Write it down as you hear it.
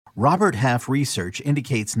Robert Half research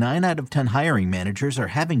indicates 9 out of 10 hiring managers are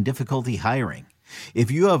having difficulty hiring.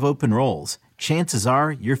 If you have open roles, chances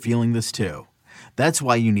are you're feeling this too. That's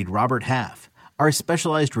why you need Robert Half. Our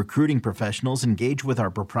specialized recruiting professionals engage with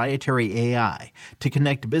our proprietary AI to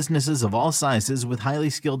connect businesses of all sizes with highly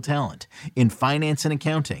skilled talent in finance and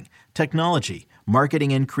accounting, technology,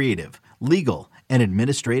 marketing and creative, legal, and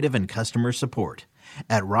administrative and customer support.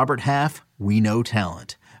 At Robert Half, we know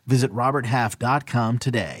talent. Visit roberthalf.com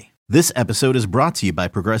today. This episode is brought to you by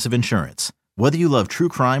Progressive Insurance. Whether you love true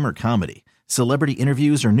crime or comedy, celebrity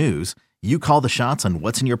interviews or news, you call the shots on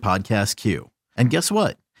what's in your podcast queue. And guess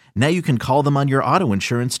what? Now you can call them on your auto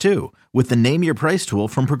insurance too with the Name Your Price tool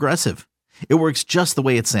from Progressive. It works just the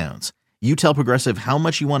way it sounds. You tell Progressive how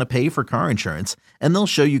much you want to pay for car insurance, and they'll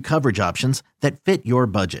show you coverage options that fit your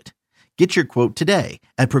budget. Get your quote today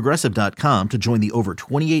at Progressive.com to join the over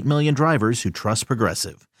 28 million drivers who trust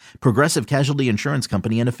Progressive. Progressive Casualty Insurance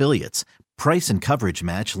Company and Affiliates. Price and coverage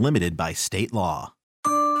match limited by state law.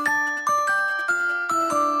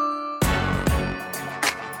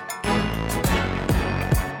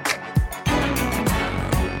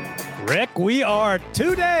 Rick, we are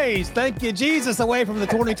 2 days, thank you, Jesus, away from the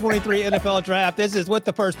 2023 NFL Draft. This is With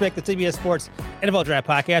the First Pick, the CBS Sports NFL Draft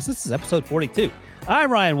Podcast. This is episode 42.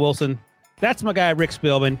 I'm Ryan Wilson. That's my guy, Rick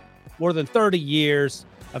Spielman. More than 30 years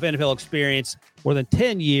of NFL experience, more than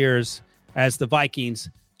 10 years as the Vikings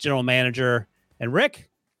general manager. And Rick,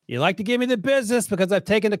 you like to give me the business because I've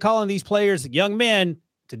taken to calling these players young men.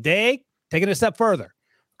 Today, taking it a step further.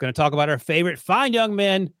 We're going to talk about our favorite fine young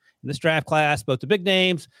men in this draft class, both the big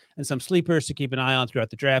names and some sleepers to keep an eye on throughout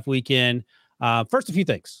the draft weekend. First, a few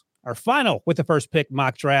things. Our final With the First Pick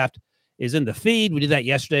mock draft is in the feed. We did that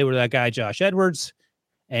yesterday with that guy, Josh Edwards.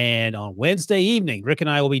 And on Wednesday evening, Rick and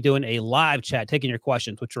I will be doing a live chat, taking your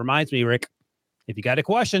questions, which reminds me, Rick, if you got a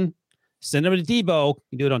question, send them to Debo.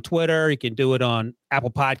 You can do it on Twitter. You can do it on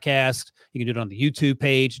Apple Podcasts. You can do it on the YouTube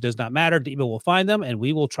page. It does not matter. Debo will find them, and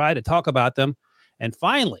we will try to talk about them. And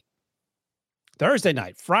finally, Thursday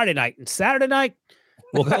night, Friday night, and Saturday night,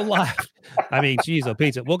 we'll go live. I mean, geez, oh,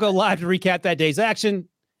 pizza. We'll go live to recap that day's action,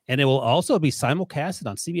 and it will also be simulcasted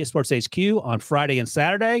on CBS Sports HQ on Friday and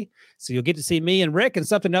Saturday. So you'll get to see me and Rick in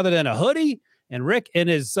something other than a hoodie, and Rick in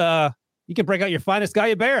his, you can break out your finest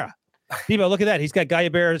Galliabera. Debo, look at that. He's got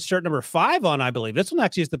Galliabera shirt number 5 on, I believe. This one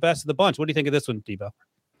actually is the best of the bunch. What do you think of this one, Debo?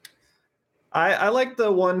 I like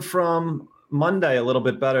the one from Monday a little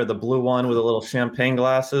bit better, the blue one with the little champagne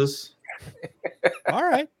glasses. All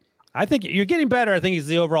right. I think you're getting better. I think is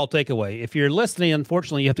the overall takeaway. If you're listening,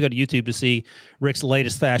 unfortunately, you have to go to YouTube to see Rick's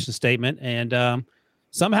latest fashion statement. And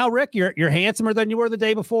somehow, Rick, you're handsomer than you were the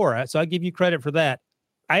day before. So I give you credit for that.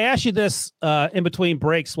 I asked you this in between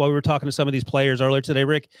breaks while we were talking to some of these players earlier today,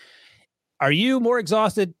 Rick. Are you more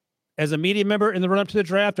exhausted as a media member in the run-up to the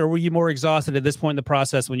draft, or were you more exhausted at this point in the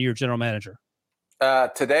process when you were general manager?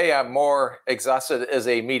 Today, I'm more exhausted as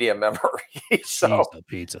a media member. So,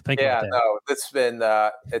 pizza. Think about that. No, it's been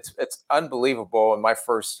it's unbelievable. In my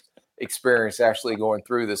first experience, actually going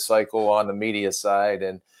through this cycle on the media side,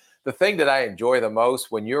 and the thing that I enjoy the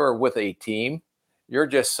most when you're with a team, you're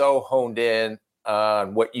just so honed in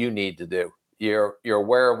on what you need to do. You're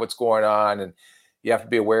aware of what's going on, and you have to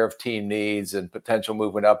be aware of team needs and potential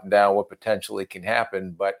movement up and down, what potentially can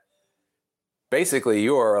happen, but basically,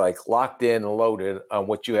 you are like locked in and loaded on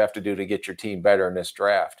what you have to do to get your team better in this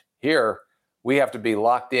draft. Here, we have to be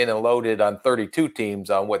locked in and loaded on 32 teams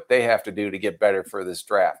on what they have to do to get better for this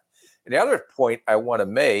draft. And the other point I want to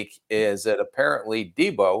make is that apparently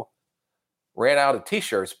Debo ran out of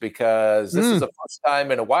T-shirts because this is the first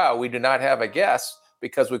time in a while we do not have a guest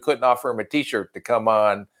because we couldn't offer him a T-shirt to come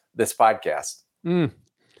on this podcast.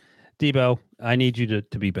 Debo, I need you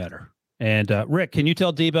to be better. And Rick, can you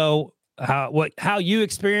tell Debo how you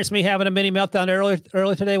experienced me having a mini meltdown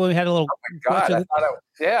earlier today when we had a little. Oh my God!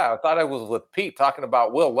 I thought I was with Pete talking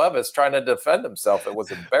about Will Levis trying to defend himself. It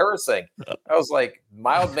was embarrassing. I was like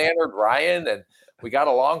mild mannered Ryan, and we got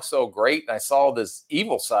along so great. And I saw this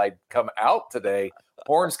evil side come out today.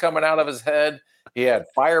 Horns coming out of his head. He had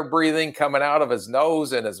fire breathing coming out of his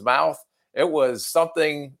nose and his mouth. It was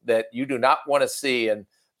something that you do not want to see. And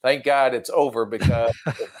thank God it's over, because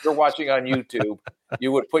if you're watching on YouTube,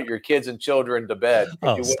 you would put your kids and children to bed. You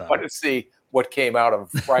wouldn't want to see what came out of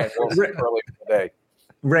Ryan Wilson earlier today.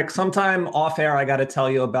 Rick, sometime off air, I got to tell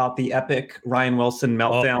you about the epic Ryan Wilson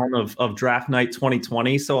meltdown of draft night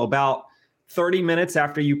 2020. So about 30 minutes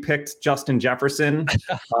after you picked Justin Jefferson,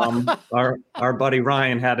 our buddy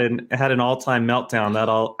Ryan had an all-time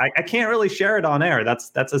meltdown. I can't really share it on air.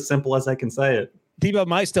 That's as simple as I can say it. Debo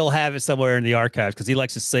might still have it somewhere in the archives because he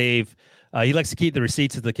likes to save. He likes to keep the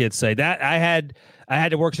receipts, as the kids say. That I I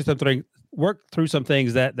had to work through some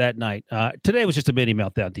things that night. Today was just a mini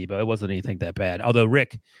meltdown, Debo. It wasn't anything that bad. Although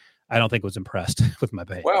Rick, I don't think was impressed with my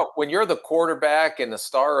behavior. Well, when you're the quarterback and the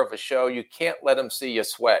star of a show, you can't let them see you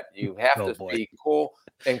sweat. You have to be cool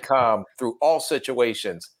and calm through all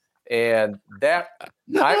situations. And that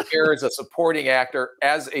I'm here as a supporting actor,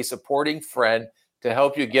 as a supporting friend to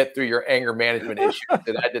help you get through your anger management issues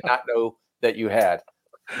that I did not know that you had.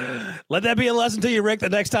 Let that be a lesson to you, Rick, the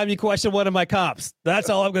next time you question one of my comps. That's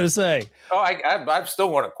all I'm going to say. Oh, I still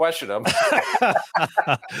want to question them.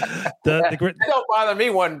 They don't bother me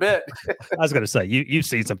one bit. I was going to say, you've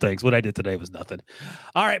seen some things. What I did today was nothing.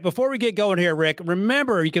 All right, before we get going here, Rick,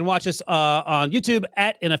 remember you can watch us on YouTube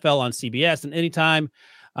at NFL on CBS, and anytime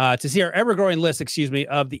to see our ever-growing list,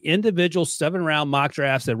 of the individual 7-round mock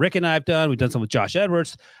drafts that Rick and I have done. We've done some with Josh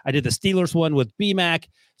Edwards. I did the Steelers one with BMAC.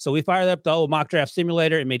 So we fired up the old mock draft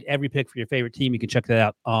simulator and made every pick for your favorite team. You can check that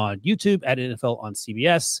out on YouTube at NFL on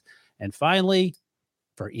CBS. And finally,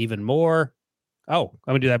 for even more, I'm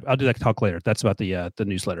gonna do that. I'll do that talk later. That's about the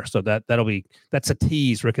newsletter. So that's a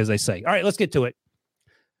tease, Rick, as they say. All right, let's get to it.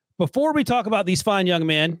 Before we talk about these fine young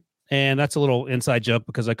men, and that's a little inside joke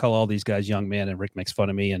because I call all these guys young men, and Rick makes fun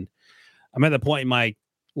of me. And I'm at the point in my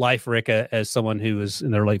life, Rick, as someone who is in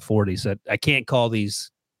their late 40s, that I can't call these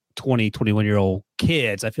 20, 21-year-old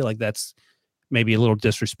kids. I feel like that's maybe a little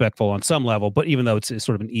disrespectful on some level, but even though it's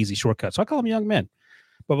sort of an easy shortcut. So I call them young men.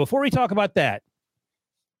 But before we talk about that,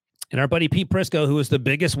 and our buddy Pete Prisco, who is the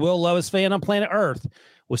biggest Will Levis fan on planet Earth,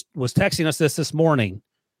 was texting us this morning.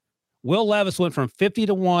 Will Levis went from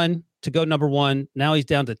 50-1 to go number one. Now he's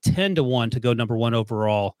down to 10-1 to go number one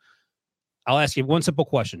overall. I'll ask you one simple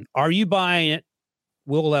question. Are you buying it?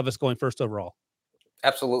 Will Levis going first overall?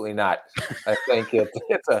 Absolutely not. I think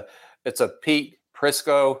it's a Pete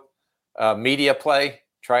Prisco media play,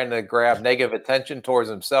 trying to grab negative attention towards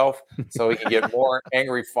himself so he can get more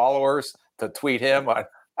angry followers to tweet him on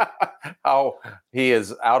how he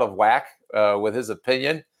is out of whack with his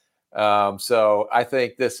opinion. So I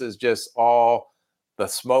think this is just all the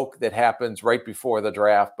smoke that happens right before the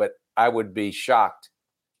draft. But I would be shocked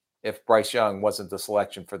if Bryce Young wasn't the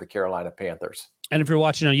selection for the Carolina Panthers. And if you're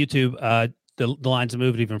watching on YouTube, the lines have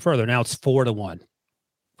moved even further. Now it's 4-1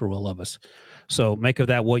 for Will Levis. So make of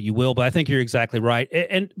that what you will. But I think you're exactly right.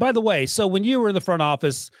 And by the way, so when you were in the front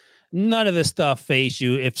office, none of this stuff fazed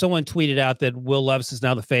you. If someone tweeted out that Will Levis is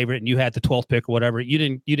now the favorite and you had the 12th pick or whatever, you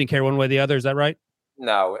didn't care one way or the other. Is that right?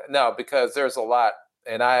 No, because there's a lot,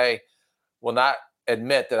 and I will not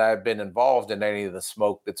admit that I've been involved in any of the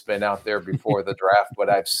smoke that's been out there before the draft, but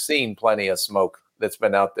I've seen plenty of smoke that's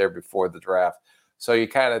been out there before the draft. So you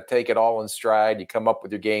kind of take it all in stride. You come up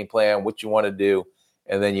with your game plan, what you want to do,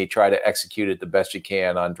 and then you try to execute it the best you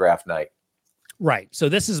can on draft night. Right. So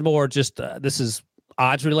this is more just this is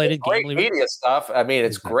odds related. Great media stuff. I mean,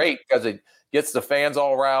 it's great because it gets the fans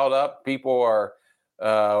all riled up. People are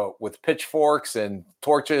with pitchforks and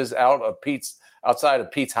torches outside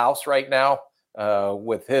of Pete's house right now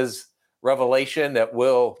with his revelation that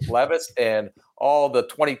Will Levis and all the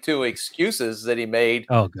 22 excuses that he made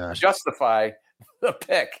justify the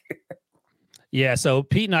pick. Yeah, so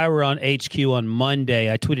Pete and I were on HQ on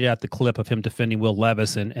Monday. I tweeted out the clip of him defending Will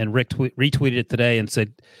Levis, and Rick retweeted it today and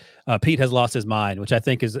said, Pete has lost his mind, which I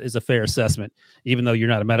think is a fair assessment. Even though you're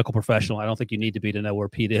not a medical professional, I don't think you need to be to know where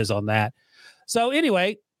Pete is on that. So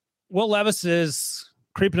anyway, Will Levis is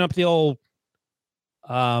creeping up the old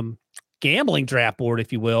gambling draft board,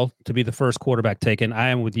 if you will, to be the first quarterback taken. I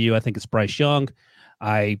am with you. I think it's Bryce Young.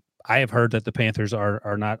 I have heard that the Panthers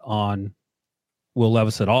are not on Will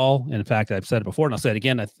Levis at all. And in fact, I've said it before, and I'll say it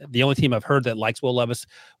again. The only team I've heard that likes Will Levis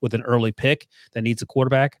with an early pick that needs a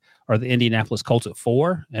quarterback are the Indianapolis Colts at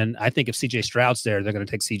 4. And I think if CJ Stroud's there, they're going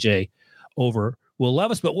to take CJ over Will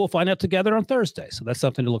Levis, but we'll find out together on Thursday. So that's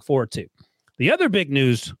something to look forward to. The other big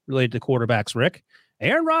news related to quarterbacks, Rick,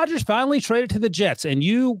 Aaron Rodgers finally traded to the Jets, and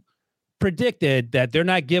you predicted that they're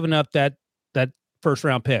not giving up that first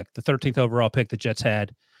round pick, the 13th overall pick the Jets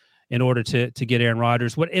had, in order to get Aaron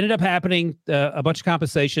Rodgers. What ended up happening, a bunch of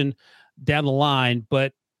compensation down the line,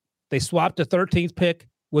 but they swapped the 13th pick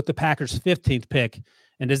with the Packers' 15th pick.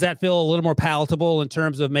 And does that feel a little more palatable in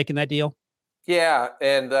terms of making that deal? Yeah,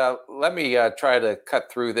 and let me try to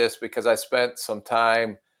cut through this because I spent some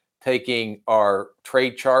time taking our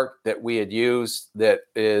trade chart that we had used that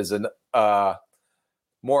is an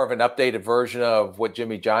more of an updated version of what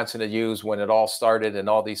Jimmy Johnson had used when it all started, and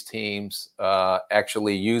all these teams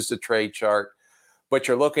actually used the trade chart. But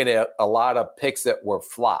you're looking at a lot of picks that were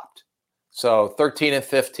flopped. So 13 and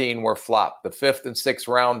 15 were flopped. The 5th and 6th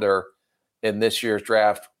rounder in this year's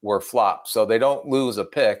draft were flopped. So they don't lose a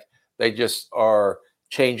pick. They just are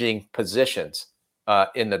changing positions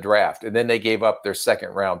in the draft. And then they gave up their second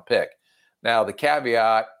round pick. Now, the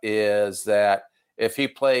caveat is that if he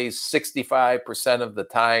plays 65% of the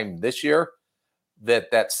time this year,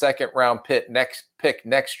 that second round pick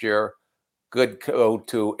next year could go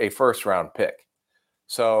to a first round pick.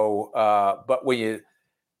 So, but when you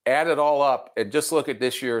add it all up and just look at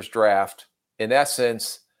this year's draft, in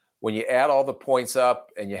essence, when you add all the points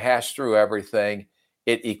up and you hash through everything,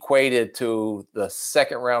 it equated to the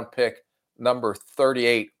second round pick, number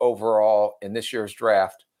 38 overall in this year's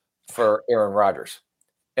draft for Aaron Rodgers.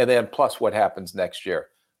 And then plus what happens next year.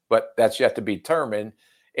 But that's yet to be determined.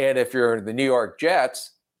 And if you're the New York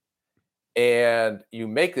Jets and you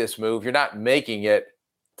make this move, you're not making it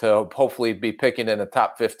to hopefully be picking in the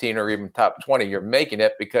top 15 or even top 20. You're making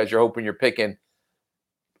it because you're hoping you're picking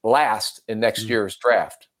last in next year's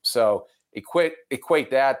draft. So equate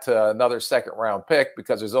that to another second round pick,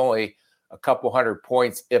 because there's only a couple hundred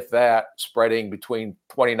points, if that, spreading between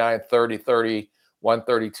 29, 30, 31,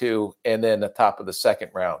 32, and then the top of the second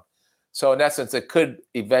round. So in essence, it could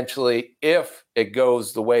eventually, if it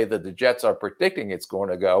goes the way that the Jets are predicting it's going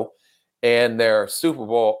to go, and their Super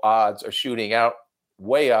Bowl odds are shooting out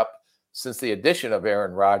way up since the addition of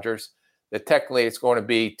Aaron Rodgers, that technically it's going to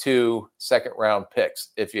be 2 second round picks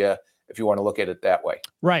if you want to look at it that way.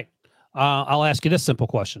 Right. I'll ask you this simple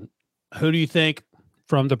question. Who do you think,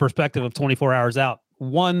 from the perspective of 24 hours out,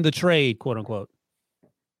 won the trade, quote unquote?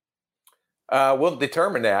 We'll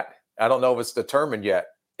determine that. I don't know if it's determined yet.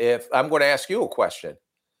 If I'm going to ask you a question,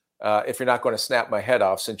 if you're not going to snap my head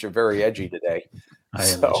off, since you're very edgy today.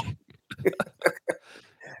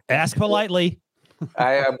 Ask politely.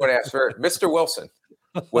 I am going to ask for Mr. Wilson,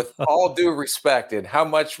 with all due respect and how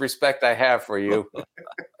much respect I have for you.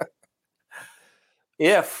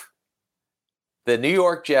 If the New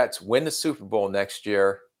York Jets win the Super Bowl next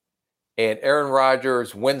year and Aaron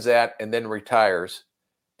Rodgers wins that and then retires,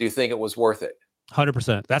 do you think it was worth it?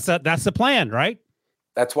 100%. That's the plan, right?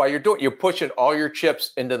 That's why you're pushing all your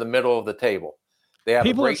chips into the middle of the table.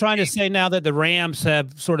 People are trying to say now that the Rams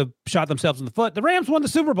have sort of shot themselves in the foot. The Rams won the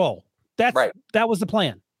Super Bowl. Right. That was the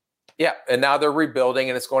plan. Yeah, and now they're rebuilding,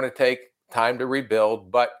 and it's going to take time to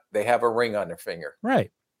rebuild, but they have a ring on their finger.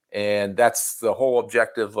 Right. And that's the whole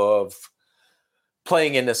objective of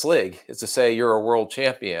playing in this league, is to say you're a world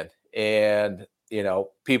champion. And,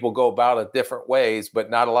 people go about it different ways, but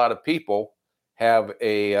not a lot of people have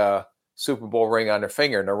a Super Bowl ring on their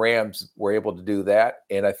finger. And the Rams were able to do that.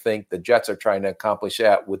 And I think the Jets are trying to accomplish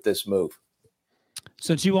that with this move.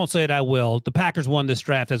 Since you won't say it, I will. The Packers won this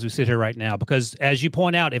draft as we sit here right now, because as you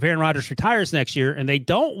point out, if Aaron Rodgers retires next year and they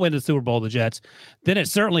don't win the Super Bowl, the Jets, then it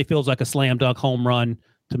certainly feels like a slam dunk home run,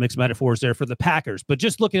 to mix metaphors there, for the Packers. But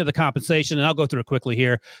just looking at the compensation, and I'll go through it quickly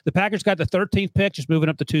here. The Packers got the 13th pick, just moving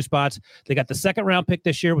up to 2 spots. They got the second round pick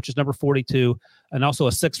this year, which is number 42, and also a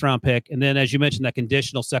 6th round pick. And then, as you mentioned, that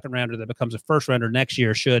conditional second rounder that becomes a first rounder next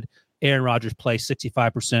year, should Aaron Rodgers play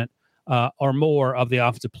 65% or more of the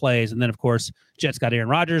offensive plays. And then, of course, Jets got Aaron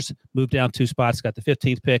Rodgers, moved down 2 spots, got the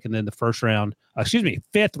 15th pick, and then the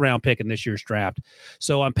 5th round pick in this year's draft.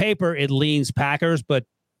 So on paper, it leans Packers, but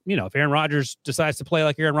if Aaron Rodgers decides to play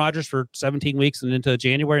like Aaron Rodgers for 17 weeks and into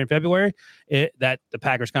January and February, that the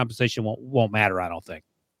Packers compensation won't matter, I don't think.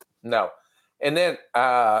 No. And then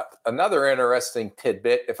another interesting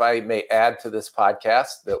tidbit, if I may add to this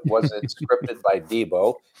podcast that wasn't scripted by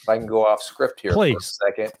Debo, if I can go off script here for a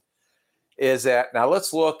second, is that now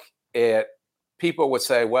let's look at, people would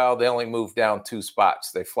say, well, they only moved down 2 spots.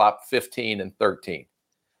 They flopped 15 and 13.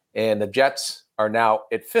 And the Jets are now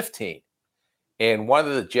at 15. And one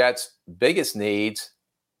of the Jets' biggest needs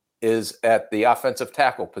is at the offensive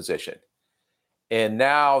tackle position. And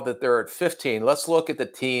now that they're at 15, let's look at the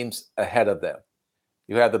teams ahead of them.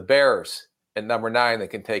 You have the Bears at number 9 that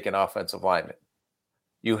can take an offensive lineman.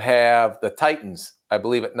 You have the Titans, I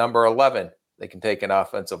believe, at number 11, they can take an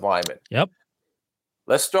offensive lineman. Yep.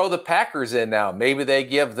 Let's throw the Packers in now. Maybe they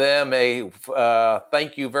give them a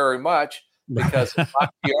thank you very much, because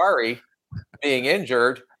Bakhtiari being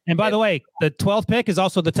injured. And by the way, the 12th pick is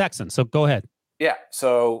also the Texans. So go ahead. Yeah.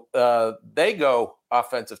 So they go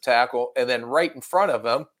offensive tackle. And then right in front of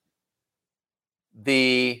them,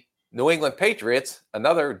 the New England Patriots,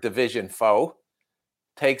 another division foe,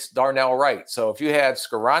 takes Darnell Wright. So if you had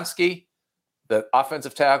Skoronski, the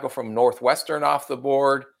offensive tackle from Northwestern, off the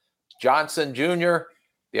board, Johnson Jr.,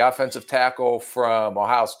 the offensive tackle from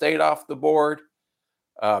Ohio State, off the board,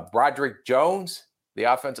 Broderick Jones, the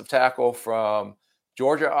offensive tackle from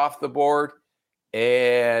Georgia, off the board,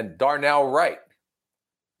 and Darnell Wright,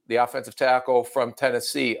 the offensive tackle from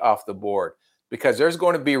Tennessee, off the board, because there's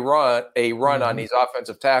going to be a run on these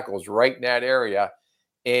offensive tackles right in that area.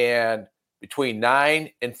 And between 9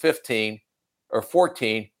 and 15 or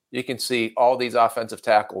 14, you can see all these offensive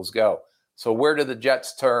tackles go. So where do the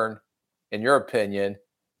Jets turn, in your opinion,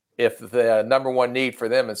 if the number one need for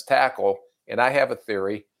them is tackle? And I have a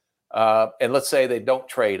theory. And let's say they don't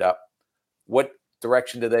trade up. What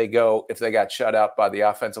direction do they go if they got shut out by the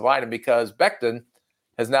offensive line? And because Becton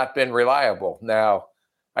has not been reliable. Now,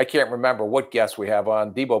 I can't remember what guests we have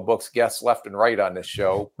on. Debo books guests left and right on this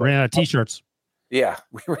show. Ran out of T-shirts. Yeah,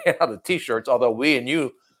 we ran out of T-shirts, although we and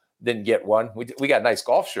you didn't get one. We got a nice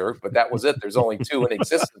golf shirt, but that was it. There's only 2 in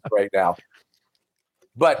existence right now.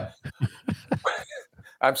 But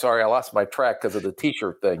I'm sorry, I lost my track because of the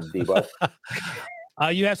T-shirt thing, Debo.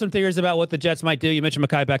 You have some theories about what the Jets might do. You mentioned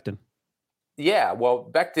Mekhi Becton. Yeah,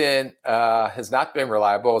 well, Becton has not been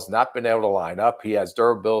reliable, has not been able to line up. He has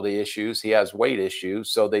durability issues. He has weight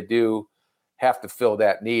issues. So they do have to fill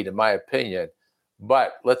that need, in my opinion.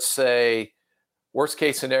 But let's say, worst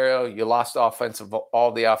case scenario, you lost all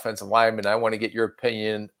the offensive linemen. I want to get your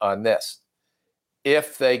opinion on this.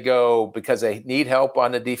 If they go, because they need help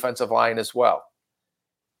on the defensive line as well.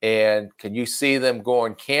 And can you see them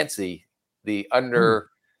going Cansey, the under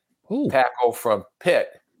tackle from Pitt,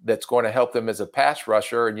 that's going to help them as a pass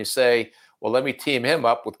rusher? And you say, well, let me team him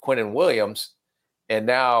up with Quinnen Williams, and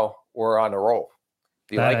now we're on a roll.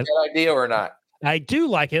 Do you like that idea or not? I do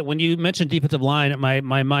like it. When you mentioned defensive line, my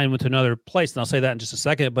mind went to another place, and I'll say that in just a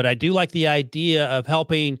second. But I do like the idea of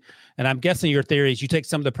helping, and I'm guessing your theory is you take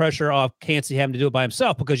some of the pressure off Cansey having to do it by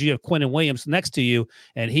himself because you have Quinnen Williams next to you,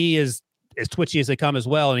 and he is as twitchy as they come as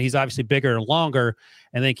well, and he's obviously bigger and longer.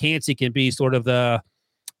 And then Cansey can be sort of the,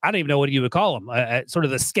 I don't even know what you would call him, sort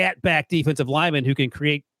of the scat back defensive lineman who can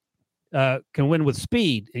create, can win with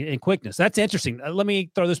speed and quickness. That's interesting. Let me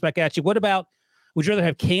throw this back at you. What about, would you rather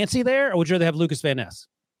have Cansey there, or would you rather have Lucas Van Ness?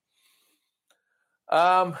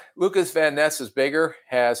 Lucas Van Ness is bigger,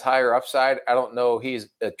 has higher upside. I don't know he's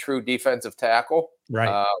a true defensive tackle.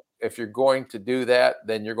 Right. If you're going to do that,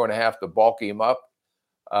 then you're going to have to bulk him up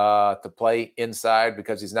to play inside,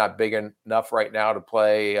 because he's not big enough right now to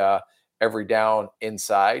play every down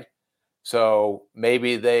inside. So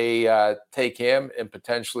maybe they take him and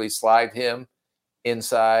potentially slide him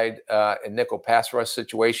inside in nickel pass rush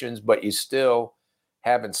situations, but you still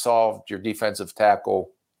haven't solved your defensive tackle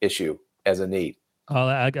issue as a need.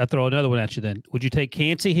 I'll throw another one at you then. Would you take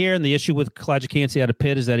Cansey here? And the issue with Elijah Cansey out of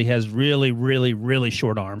Pitt is that he has really, really, really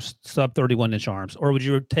short arms, sub 31-inch arms. Or would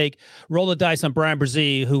you roll the dice on Brian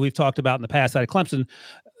Brzee, who we've talked about in the past out of Clemson?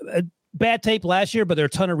 Bad tape last year, but there are a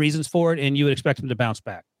ton of reasons for it, and you would expect him to bounce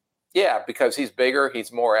back. Yeah, because he's bigger,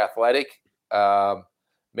 he's more athletic,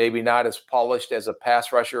 maybe not as polished as a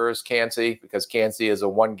pass rusher as Cansey, because Cansey is a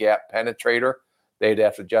one-gap penetrator. They'd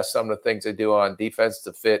have to adjust some of the things they do on defense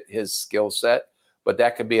to fit his skill set, but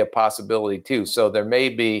that could be a possibility too. So there may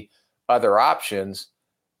be other options,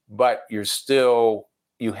 but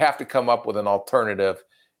you have to come up with an alternative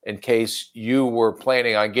in case you were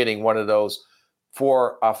planning on getting one of those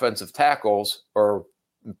 4 offensive tackles or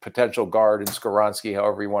potential guard in Skoronski,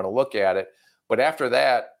 however you want to look at it. But after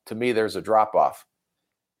that, to me, there's a drop-off.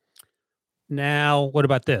 Now, what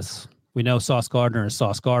about this? We know Sauce Gardner is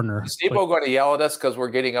Sauce Gardner. Is Debo going to yell at us because we're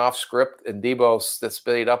getting off script, and Debo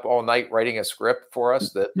stayed up all night writing a script for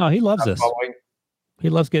us? No, he loves this. He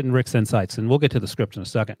loves getting Rick's insights, and we'll get to the script in a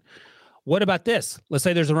second. What about this? Let's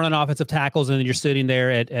say there's a run on offensive tackles, and you're sitting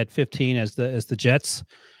there at 15 as the Jets.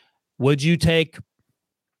 Would you take,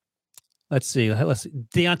 let's see,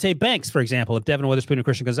 Deonte Banks, for example, if Devin Witherspoon and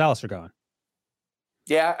Christian Gonzalez are going?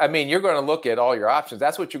 Yeah, I mean, you're going to look at all your options.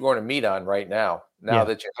 That's what you're going to meet on right now. Now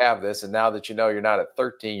that you have this, and now that you know you're not at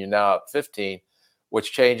 13, you're now at 15,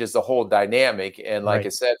 which changes the whole dynamic. And like I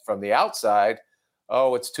said, from the outside,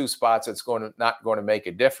 it's 2 spots. It's not going to make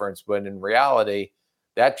a difference. But in reality,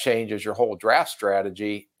 that changes your whole draft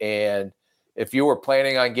strategy. And if you were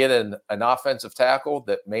planning on getting an offensive tackle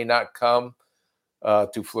that may not come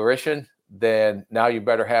to fruition, then now you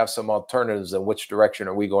better have some alternatives in which direction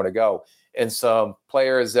are we going to go. And some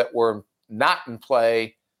players that were not in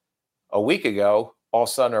play a week ago, all of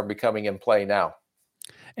a sudden are becoming in play now.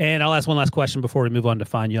 And I'll ask one last question before we move on to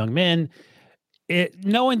find young men.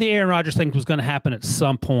 Knowing the Aaron Rodgers thing was going to happen at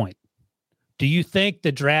some point, do you think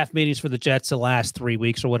the draft meetings for the Jets the last 3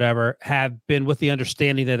 weeks or whatever have been with the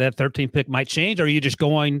understanding that 13th pick might change, or are you just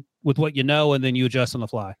going with what you know and then you adjust on the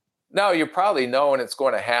fly? No, you're probably knowing it's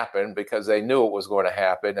going to happen because they knew it was going to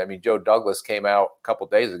happen. I mean, Joe Douglas came out a couple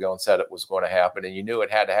of days ago and said it was going to happen, and you knew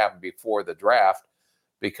it had to happen before the draft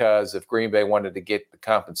because if Green Bay wanted to get the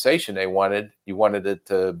compensation they wanted, you wanted it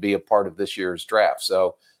to be a part of this year's draft.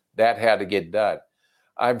 So that had to get done.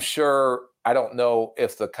 I'm sure, I don't know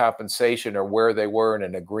if the compensation or where they were in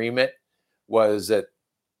an agreement Was that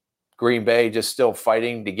Green Bay just still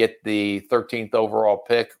fighting to get the 13th overall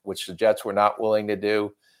pick, which the Jets were not willing to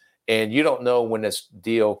do? And you don't know when this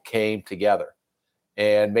deal came together.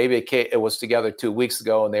 And maybe it was together 2 weeks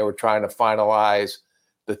ago, and they were trying to finalize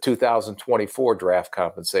the 2024 draft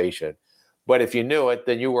compensation. But if you knew it,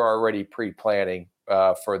 then you were already pre-planning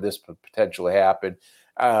for this to potentially happen.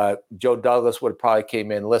 Joe Douglas would have probably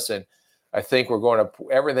came in, listen, I think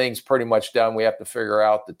everything's pretty much done. We have to figure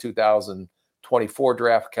out the 2024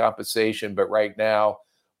 draft compensation. But right now,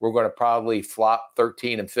 we're going to probably flop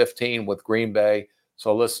 13 and 15 with Green Bay.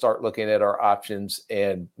 So let's start looking at our options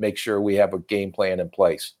and make sure we have a game plan in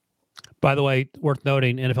place. By the way, worth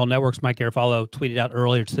noting, NFL Network's Mike Garafolo tweeted out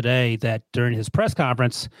earlier today that during his press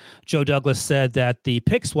conference, Joe Douglas said that the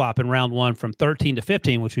pick swap in round 1 from 13 to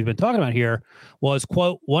 15, which we've been talking about here, was,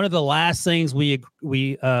 quote, one of the last things we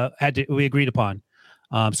agreed upon.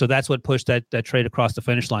 So that's what pushed that trade across the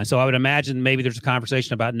finish line. So I would imagine maybe there's a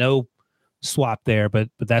conversation about no swap there, but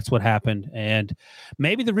that's what happened. And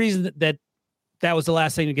maybe the reason that was the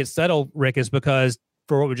last thing to get settled, Rick, is because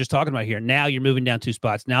for what we're just talking about here, now you're moving down 2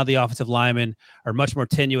 spots. Now the offensive linemen are much more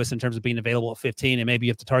tenuous in terms of being available at 15, and maybe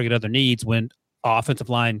you have to target other needs when offensive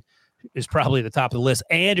line is probably the top of the list,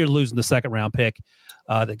 and you're losing the second round pick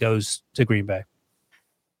that goes to Green Bay.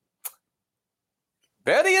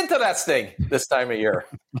 Very interesting this time of year.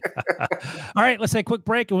 All right, let's take a quick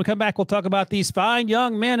break. And when we come back, we'll talk about these fine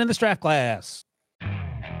young men in this draft class.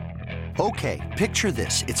 Okay, picture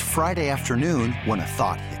this. It's Friday afternoon when a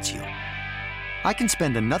thought hits you. I can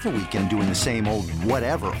spend another weekend doing the same old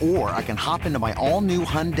whatever, or I can hop into my all-new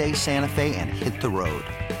Hyundai Santa Fe and hit the road.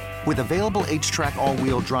 With available H-Track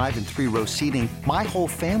all-wheel drive and 3-row seating, my whole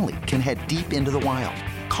family can head deep into the wild.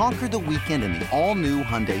 Conquer the weekend in the all-new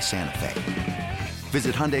Hyundai Santa Fe.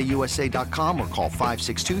 Visit HyundaiUSA.com or call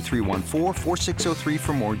 562-314-4603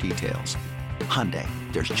 for more details. Hyundai,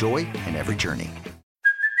 there's joy in every journey.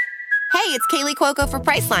 Hey, it's Kaylee Cuoco for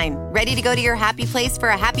Priceline. Ready to go to your happy place for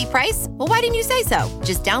a happy price? Well, why didn't you say so?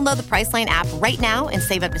 Just download the Priceline app right now and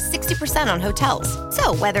save up to 60% on hotels.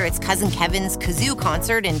 So whether it's Cousin Kevin's Kazoo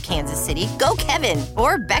Concert in Kansas City, go Kevin,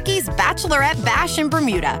 or Becky's Bachelorette Bash in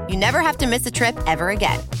Bermuda, you never have to miss a trip ever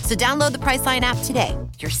again. So download the Priceline app today.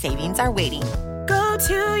 Your savings are waiting. Go to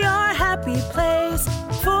your happy place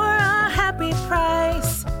for a happy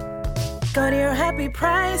price. Go to your happy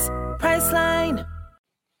price, Priceline.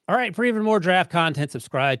 All right, for even more draft content,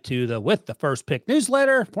 subscribe to the With the First Pick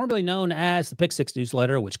newsletter, formerly known as the Pick Six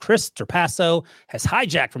newsletter, which Chris Trapasso has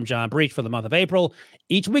hijacked from John Breach for the month of April.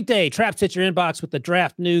 Each weekday, Traps hits your inbox with the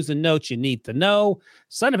draft news and notes you need to know.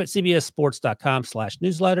 Sign up at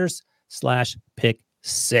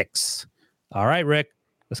cbssports.com/newsletters/pick6. All right, Rick,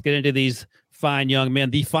 let's get into these fine young men,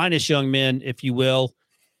 the finest young men, if you will.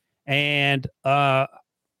 And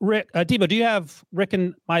Rick, Debo, do you have Rick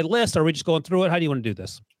and my list? Or are we just going through it? How do you want to do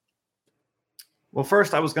this? Well,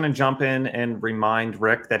 first, I was going to jump in and remind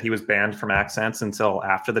Rick that he was banned from Accents until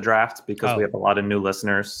after the draft because we have a lot of new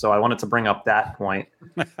listeners. So I wanted to bring up that point.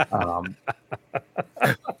 What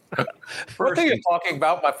are you talking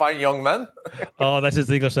about, my fine young men? Oh, that's his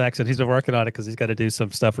English accent. He's been working on it because he's got to do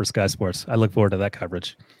some stuff for Sky Sports. I look forward to that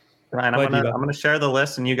coverage. Ryan, I'm going to share the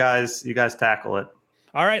list and you guys tackle it.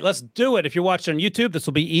 All right, let's do it. If you're watching on YouTube, this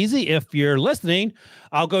will be easy. If you're listening,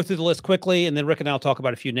 I'll go through the list quickly, and then Rick and I will talk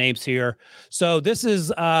about a few names here. So this is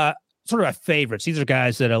sort of my favorites. These are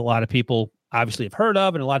guys that a lot of people obviously have heard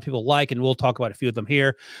of and a lot of people like, and we'll talk about a few of them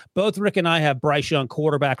here. Both Rick and I have Bryce Young,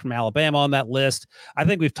 quarterback from Alabama, on that list. I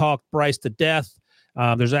think we've talked Bryce to death.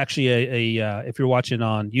 There's actually if you're watching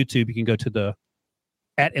on YouTube, you can go to the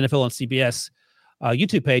at NFL on CBS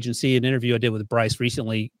YouTube page and see an interview I did with Bryce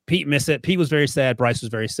recently. Pete missed it. Pete was very sad. Bryce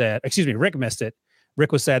was very sad. Excuse me, Rick missed it.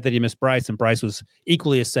 Rick was sad that he missed Bryce, and Bryce was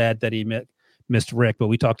equally as sad that he missed Rick. But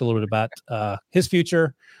we talked a little bit about his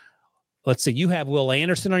future. Let's see. You have Will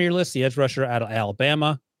Anderson on your list, the edge rusher out of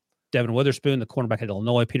Alabama. Devin Witherspoon, the cornerback at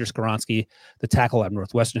Illinois. Peter Skoronski, the tackle at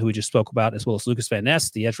Northwestern, who we just spoke about, as well as Lucas Van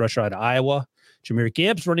Ness, the edge rusher out of Iowa. Jameer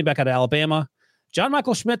Gibbs, running back out of Alabama. John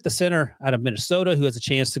Michael Schmidt, the center out of Minnesota, who has a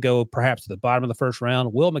chance to go perhaps to the bottom of the first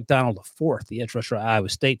round. Will McDonald, the fourth, the edge rusher at Iowa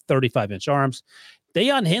State, 35-inch arms.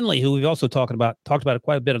 Deion Henley, who we've also talked about it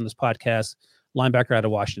quite a bit on this podcast, linebacker out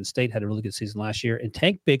of Washington State, had a really good season last year. And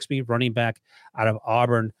Tank Bigsby, running back out of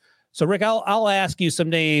Auburn. So, Rick, I'll ask you some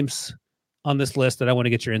names on this list that I want to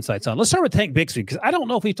get your insights on. Let's start with Tank Bigsby, because I don't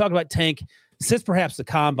know if we've talked about Tank since perhaps the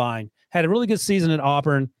Combine. Had a really good season at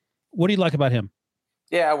Auburn. What do you like about him?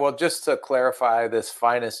 Yeah, well, just to clarify, this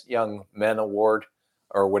Finest Young Men Award,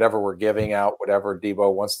 or whatever we're giving out, whatever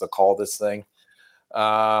Debo wants to call this thing,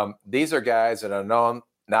 these are guys that are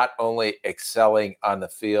not only excelling on the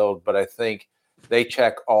field, but I think they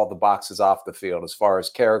check all the boxes off the field as far as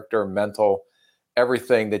character, mental,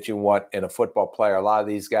 everything that you want in a football player. A lot of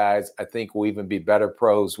these guys, I think, will even be better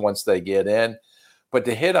pros once they get in. But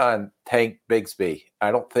to hit on Tank Bigsby,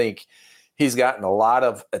 I don't think he's gotten a lot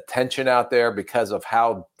of attention out there because of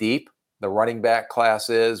how deep the running back class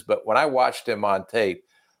is. But when I watched him on tape,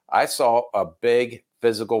 I saw a big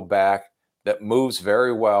physical back that moves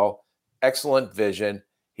very well, excellent vision.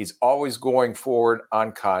 He's always going forward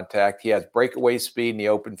on contact. He has breakaway speed in the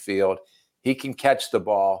open field. He can catch the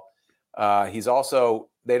ball. He's also,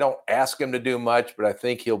 they don't ask him to do much, but I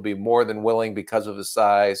think he'll be more than willing because of his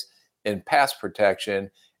size in pass protection.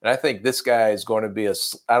 And I think this guy is going to be I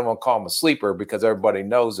don't want to call him a sleeper because everybody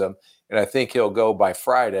knows him. And I think he'll go by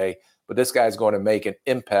Friday, but this guy's going to make an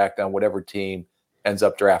impact on whatever team ends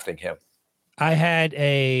up drafting him. I had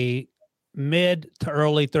a mid to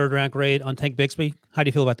early third round grade on Tank Bigsby. How do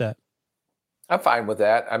you feel about that? I'm fine with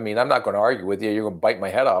that. I mean, I'm not going to argue with you. You're going to bite my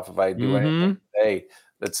head off if I do anything today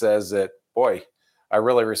that says that, boy, I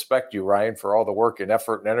really respect you, Ryan, for all the work and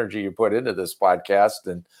effort and energy you put into this podcast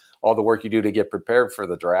and all the work you do to get prepared for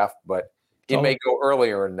the draft. But he may go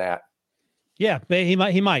earlier in that. Yeah, he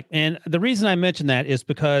might. And the reason I mentioned that is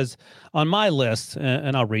because on my list,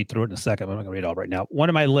 and I'll read through it in a second, but I'm not going to read it all right now. One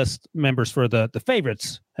of my list members for the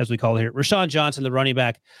favorites, as we call it here, Rashawn Johnson, the running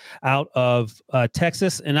back out of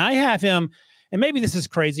Texas. And I have him, and maybe this is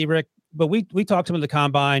crazy, Rick, but we talked to him in the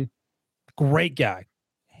combine. Great guy.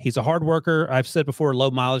 He's a hard worker. I've said before,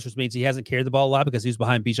 low mileage, which means he hasn't carried the ball a lot because he's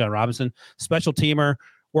behind Bijan Robinson. Special teamer,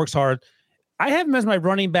 works hard. I have him as my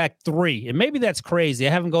running back 3, and maybe that's crazy.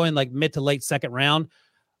 I have him going like mid to late second round.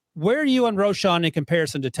 Where are you on Roschon in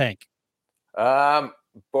comparison to Tank?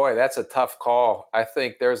 Boy, that's a tough call. I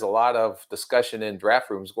think there's a lot of discussion in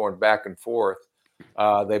draft rooms going back and forth.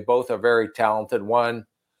 They both are very talented. One,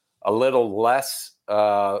 a little less,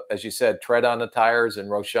 as you said, tread on the tires in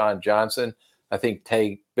Roschon Johnson. I think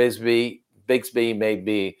Tank Bigsby may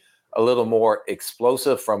be a little more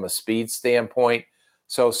explosive from a speed standpoint.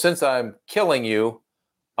 So since I'm killing you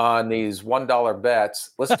on these $1 bets,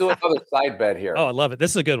 let's do another side bet here. Oh, I love it.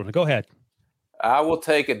 This is a good one. Go ahead. I will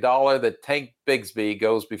take $1 that Tank Bigsby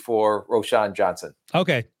goes before Roschon Johnson.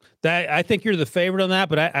 Okay. I think you're the favorite on that,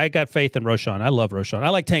 but I got faith in Roschon. I love Roschon. I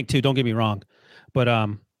like Tank too. Don't get me wrong. But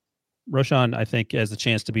Roschon, I think, has a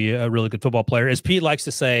chance to be a really good football player. As Pete likes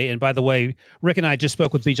to say, and by the way, Rick and I just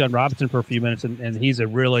spoke with Bijan Robinson for a few minutes, and he's a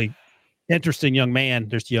really interesting young man.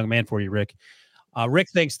 There's the young man for you, Rick. Rick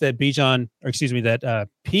thinks that Pete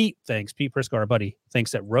Prisco, our buddy,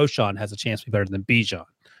 thinks that Roschon has a chance to be better than Bijan.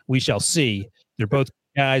 We shall see. They're both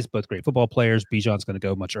guys, both great football players. Bijan's going to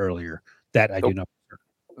go much earlier. That I do know.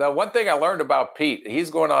 The one thing I learned about Pete, he's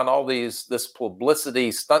going on all this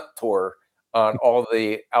publicity stunt tour on all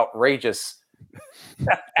the outrageous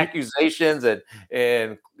accusations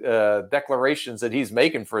and declarations that he's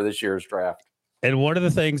making for this year's draft. And one of the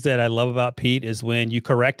things that I love about Pete is when you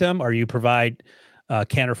correct him or you provide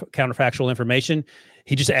counterfactual information,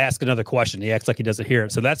 he just asks another question. He acts like he doesn't hear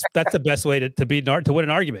it. So that's the best way to win an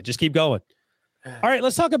argument. Just keep going. All right,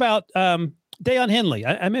 let's talk about Deion Henley.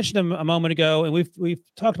 I mentioned him a moment ago, and we've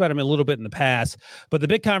talked about him a little bit in the past. But the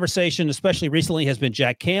big conversation, especially recently, has been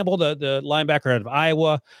Jack Campbell, the linebacker out of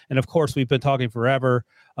Iowa, and of course, we've been talking forever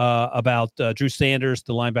about Drew Sanders,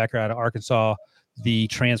 the linebacker out of Arkansas, the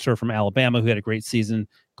transfer from Alabama, who had a great season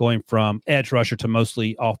going from edge rusher to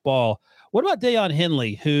mostly off ball. What about Deion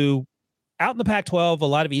Henley, who out in the Pac-12, a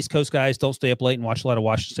lot of East Coast guys don't stay up late and watch a lot of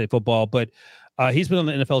Washington State football, but he's been on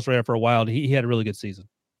the NFL's radar for a while, and he had a really good season.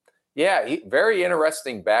 Yeah, very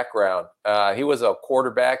interesting background. He was a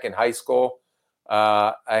quarterback in high school.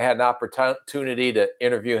 I had an opportunity to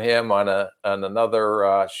interview him on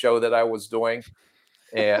another show that I was doing.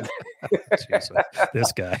 And Jesus,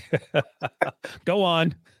 this guy. Go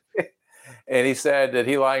on. And he said that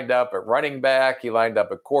he lined up at running back, he lined up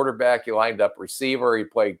at quarterback, he lined up receiver, he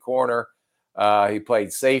played corner, he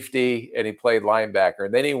played safety, and he played linebacker.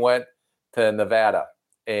 And then he went to Nevada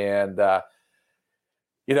and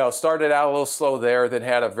started out a little slow there, then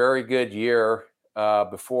had a very good year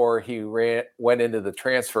before he went into the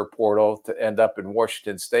transfer portal to end up in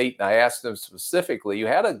Washington State. And I asked him specifically, you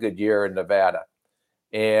had a good year in Nevada,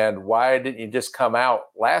 and why didn't you just come out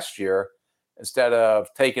last year instead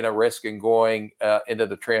of taking a risk and going into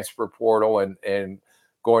the transfer portal and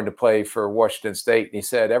going to play for Washington State? And he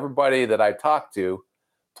said, everybody that I talked to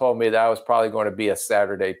told me that I was probably going to be a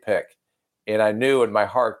Saturday pick. And I knew in my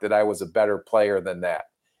heart that I was a better player than that.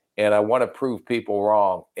 And I want to prove people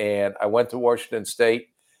wrong. And I went to Washington State.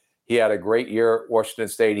 He had a great year at Washington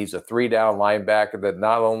State. He's a 3-down linebacker that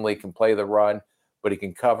not only can play the run, but he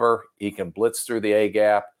can cover. He can blitz through the A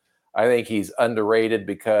gap. I think he's underrated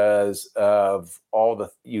because of all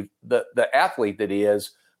the athlete that he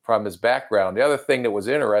is from his background. The other thing that was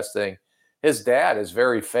interesting, his dad is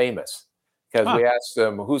very famous because we asked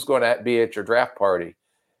him, who's going to be at your draft party?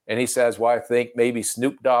 And he says, well, I think maybe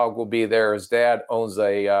Snoop Dogg will be there. His dad owns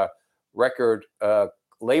a record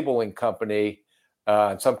labeling company,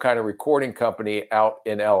 some kind of recording company out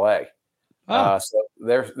in LA. So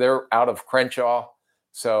they're out of Crenshaw.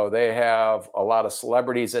 So they have a lot of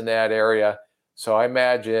celebrities in that area. So I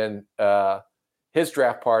imagine his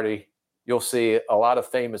draft party, you'll see a lot of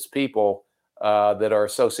famous people that are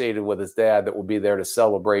associated with his dad that will be there to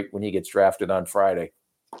celebrate when he gets drafted on Friday.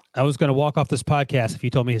 I was going to walk off this podcast if you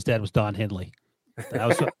told me his dad was Don Henley. I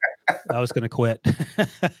was going to quit.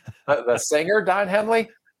 The singer, Don Henley?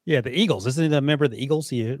 Yeah, the Eagles. Isn't he the member of the Eagles?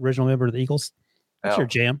 The original member of the Eagles? That's your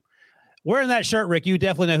jam. Wearing that shirt, Rick, you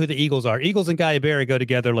definitely know who the Eagles are. Eagles and Guy Berry go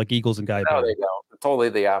together like Eagles and Guy Berry. No, they don't. Totally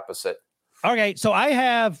the opposite. Okay, so I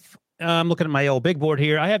have, I'm looking at my old big board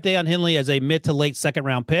here. I have Deion Henley as a mid to late second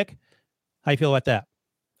round pick. How you feel about that?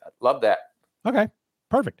 I love that. Okay,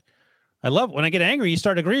 perfect. I love when I get angry, you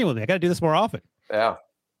start agreeing with me. I got to do this more often. Yeah.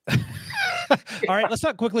 All right, let's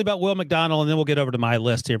talk quickly about Will McDonald, and then we'll get over to my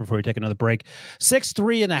list here before we take another break.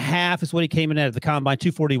 6'3.5" is what he came in at the combine,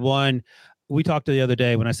 241. We talked the other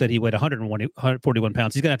day when I said he weighed 141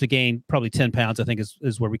 pounds. He's going to have to gain probably 10 pounds, I think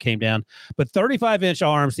is where we came down. But 35-inch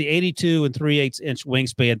arms, the 82 3/8-inch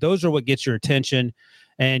wingspan, those are what gets your attention.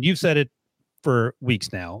 And you've said it for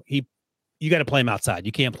weeks now. You got to play him outside.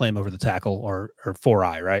 You can't play him over the tackle or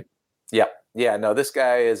 4-eye, right? Yeah. Yeah. No, this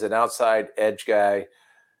guy is an outside edge guy.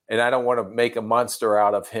 And I don't want to make a monster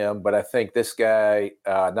out of him, but I think this guy,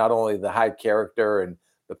 not only the high character and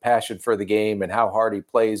the passion for the game and how hard he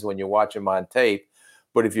plays when you watch him on tape,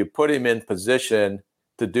 but if you put him in position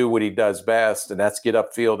to do what he does best, and that's get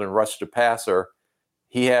upfield and rush the passer,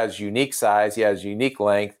 he has unique size, he has unique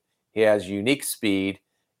length, he has unique speed,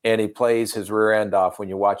 and he plays his rear end off when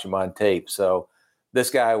you watch him on tape. So this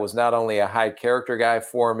guy was not only a high character guy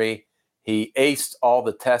for me, he aced all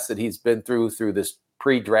the tests that he's been through this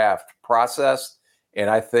pre-draft process, and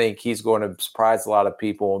I think he's going to surprise a lot of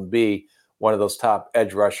people and be one of those top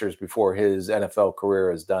edge rushers before his NFL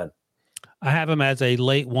career is done. I have him as a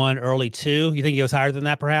late 1, early 2. You think he goes higher than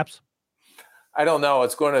that, perhaps? I don't know.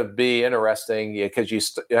 It's going to be interesting because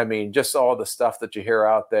just all the stuff that you hear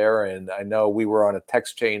out there, and I know we were on a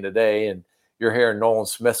text chain today, and you're hearing Nolan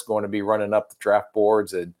Smith's going to be running up the draft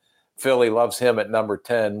boards, and Philly loves him at number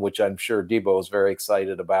 10, which I'm sure Debo is very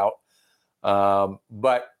excited about.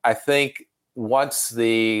 But I think once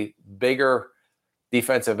the bigger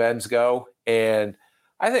defensive ends go, and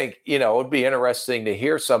I think, it would be interesting to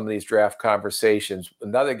hear some of these draft conversations.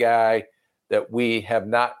 Another guy that we have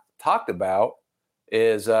not talked about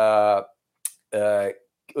is, was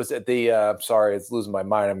it the, sorry, it's losing my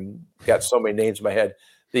mind. I've got so many names in my head.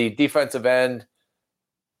 The defensive end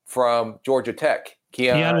from Georgia Tech,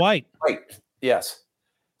 Keon White. Yes.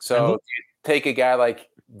 So you take a guy like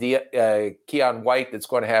Keon White that's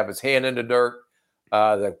going to have his hand in the dirt,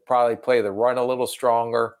 that probably play the run a little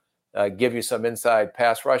stronger, give you some inside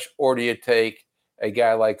pass rush, or do you take a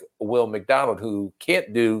guy like Will McDonald who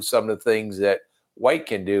can't do some of the things that White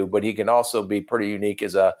can do, but he can also be pretty unique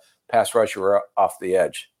as a pass rusher off the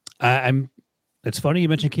edge? It's funny you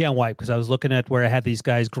mentioned Keon White because I was looking at where I had these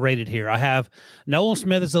guys graded here. I have Nolan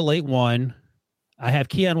Smith as a late 1. I have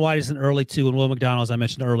Keon White as an early 2, and Will McDonald, as I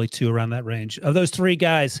mentioned, early 2, around that range. Of those 3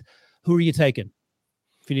 guys, who are you taking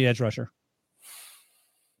if you need edge rusher?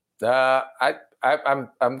 I'm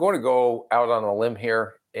going to go out on a limb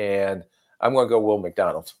here, and I'm going to go Will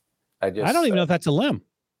McDonald. I don't even know if that's a limb.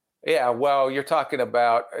 Yeah, well, you're talking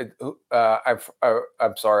about.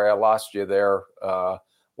 I'm sorry, I lost you there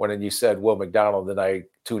when you said Will McDonald, and I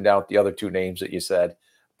tuned out the other 2 names that you said.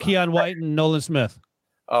 Keon White and Nolan Smith.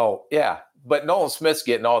 Oh yeah. But Nolan Smith's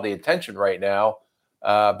getting all the attention right now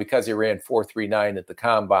because he ran 4.39 at the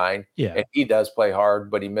combine. Yeah. And he does play hard,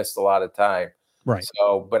 but he missed a lot of time. Right.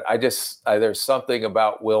 So, but there's something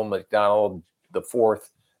about Will McDonald, the 4th,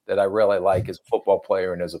 that I really like as a football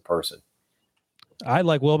player and as a person. I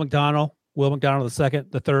like Will McDonald the 2nd,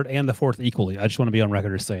 the 3rd, and the 4th equally. I just want to be on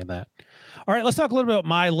record as saying that. All right, let's talk a little bit about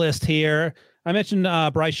my list here. I mentioned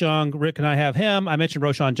Bryce Young. Rick and I have him. I mentioned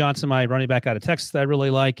Roschon Johnson, my running back out of Texas that I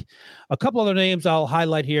really like. A couple other names I'll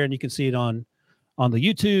highlight here, and you can see it on the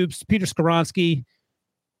YouTubes. Peter Skoronski.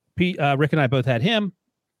 Rick and I both had him.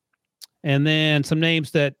 And then some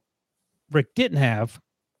names that Rick didn't have,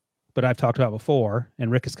 but I've talked about before,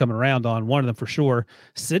 and Rick is coming around on one of them for sure.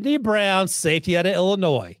 Sidney Brown, safety out of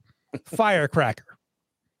Illinois. Firecracker.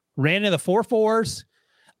 ran in the 4.4s.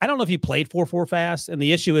 I don't know if he played 4.4 fast, and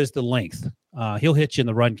the issue is the length. He'll hit you in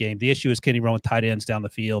the run game. The issue is, can he run with tight ends down the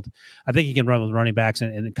field? I think he can run with running backs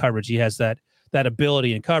and in coverage. He has that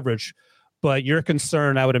ability in coverage. But your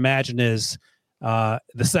concern, I would imagine, is the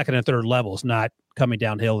second and third levels, not coming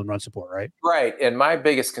downhill and run support, right? Right. And my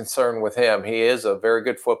biggest concern with him, he is a very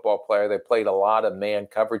good football player. They played a lot of man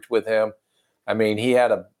coverage with him. I mean, he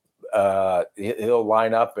had he'll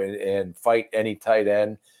line up and fight any tight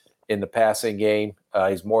end in the passing game.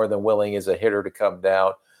 He's more than willing as a hitter to come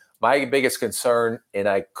down. My biggest concern, and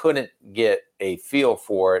I couldn't get a feel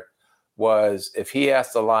for it, was if he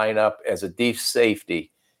has to line up as a deep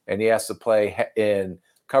safety and he has to play in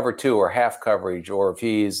cover 2 or half coverage, or if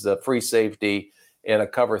he's the free safety in a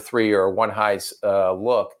cover 3 or one high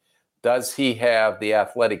look, does he have the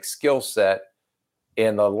athletic skill set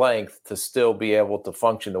and the length to still be able to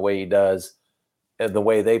function the way he does and the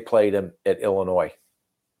way they played him at Illinois?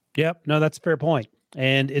 Yep. No, that's a fair point.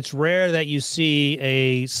 And it's rare that you see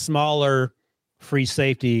a smaller free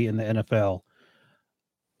safety in the NFL.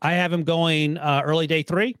 I have him going early day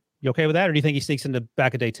 3. You okay with that? Or do you think he sneaks into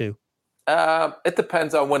back of day 2? It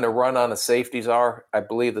depends on when the run on the safeties are. I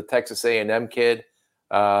believe the Texas A&M kid,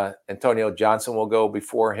 Antonio Johnson, will go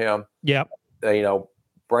before him. Yep.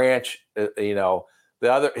 Branch,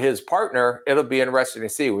 his partner, it'll be interesting to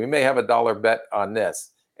see. We may have a dollar bet on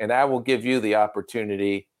this, and I will give you the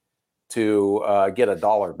opportunity to get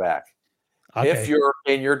 $1 back. Okay. If you're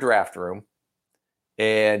in your draft room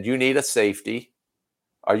and you need a safety,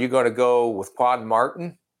 are you going to go with Quan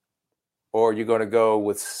Martin or are you going to go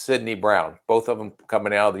with Sidney Brown? Both of them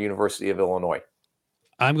coming out of the University of Illinois.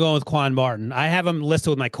 I'm going with Quan Martin. I have him listed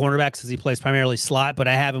with my cornerbacks as he plays primarily slot, but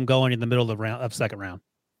I have him going in the middle of second round.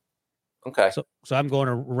 Okay. So I'm going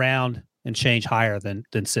around and change higher than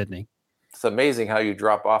Sidney. It's amazing how you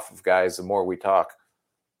drop off of guys the more we talk.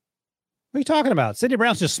 What are you talking about? Sidney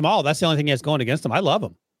Brown's just small. That's the only thing he has going against him. I love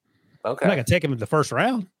him. Okay. I'm not going to take him in the first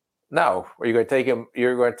round. No. Are you going to take him?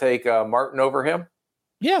 You're going to take Martin over him?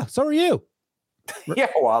 Yeah. So are you. Yeah.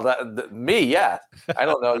 Well, me. Yeah. I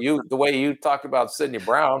don't know. The way you talked about Sidney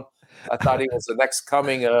Brown, I thought he was the next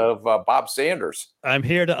coming of Bob Sanders. I'm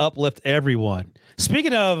here to uplift everyone.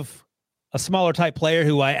 Speaking of a smaller type player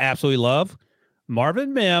who I absolutely love,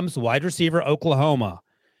 Marvin Mims, wide receiver, Oklahoma.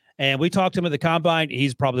 And we talked to him at the combine.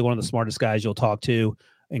 He's probably one of the smartest guys you'll talk to.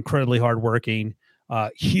 Incredibly hardworking,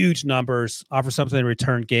 huge numbers, offers something in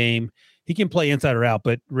return game. He can play inside or out,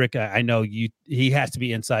 but Rick, I know he has to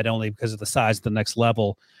be inside only because of the size of the next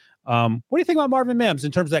level. What do you think about Marvin Mims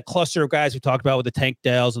in terms of that cluster of guys we talked about with the Tank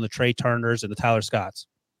Dells and the Trey Turners and the Tyler Scotts?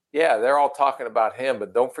 Yeah, they're all talking about him,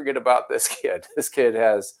 but don't forget about this kid. This kid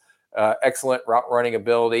has excellent route running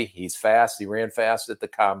ability. He's fast. He ran fast at the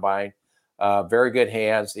combine. Very good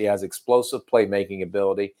hands. He has explosive playmaking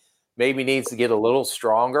ability. Maybe needs to get a little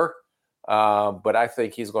stronger, but I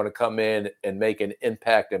think he's going to come in and make an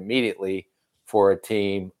impact immediately for a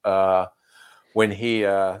team when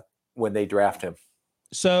they draft him.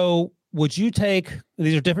 So would you take –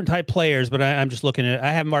 these are different type players, but I'm just looking at –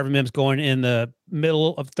 I have Marvin Mims going in the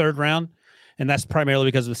middle of third round, and that's primarily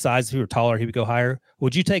because of the size. If he were taller, he would go higher.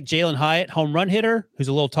 Would you take Jalen Hyatt, home run hitter, who's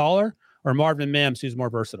a little taller, or Marvin Mims, who's more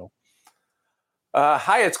versatile?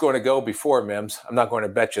 Hyatt's going to go before Mims. I'm not going to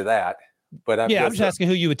bet you that. But I'm just asking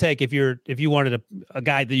who you would take if you wanted a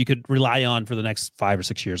guy that you could rely on for the next 5 or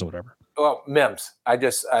 6 years or whatever. Well, Mims.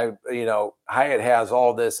 Hyatt has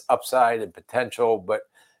all this upside and potential, but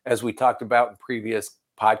as we talked about in previous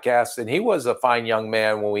podcasts, and he was a fine young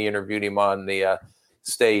man when we interviewed him on the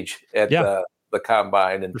stage at the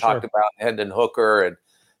combine and talked about Hendon Hooker and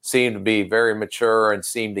seemed to be very mature and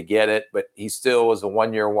seemed to get it, but he still was a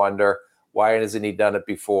one-year wonder. Why hasn't he done it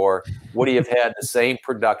before? Would he have had the same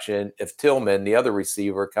production if Tillman, the other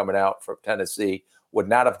receiver coming out from Tennessee, would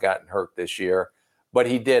not have gotten hurt this year? But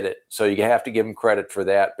he did it. So you have to give him credit for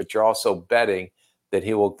that. But you're also betting that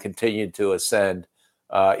he will continue to ascend,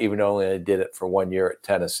 even though he only did it for 1 year at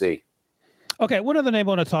Tennessee. Okay, one other name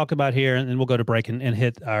I want to talk about here, and then we'll go to break and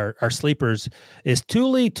hit our sleepers, is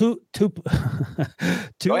Tuli Tuipulotu.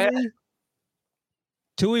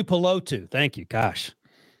 Thank you. Gosh.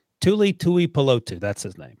 Tuli Tuipulotu, that's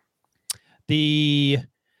his name. The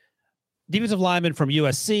defensive lineman from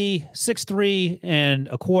USC, 6'3" and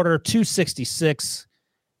a quarter, 266.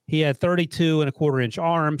 He had 32 and a quarter inch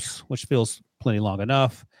arms, which feels plenty long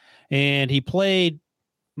enough. And he played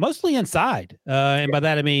mostly inside. And by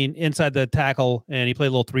that, I mean inside the tackle. And he played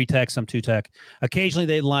a little 3-tech, some 2-tech. Occasionally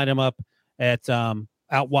they line him up at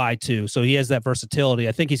out wide too. So he has that versatility.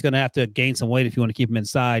 I think he's going to have to gain some weight if you want to keep him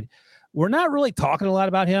inside. We're not really talking a lot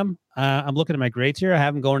about him. I'm looking at my grades here. I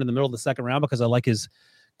have him going in the middle of the second round because I like his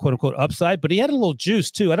quote unquote upside, but he had a little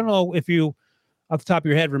juice too. I don't know if you, off the top of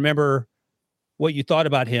your head, remember what you thought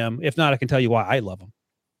about him. If not, I can tell you why I love him.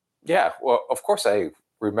 Yeah, well, of course I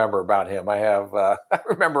remember about him. I have, I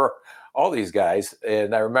remember all these guys,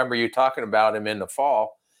 and I remember you talking about him in the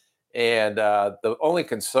fall. And the only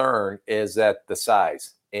concern is that the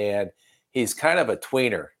size, and he's kind of a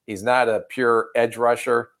tweener. He's not a pure edge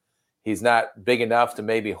rusher. He's not big enough to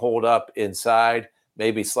maybe hold up inside,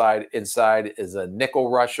 maybe slide inside as a nickel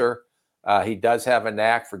rusher. He does have a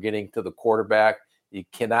knack for getting to the quarterback. You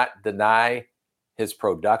cannot deny his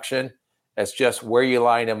production. It's just where you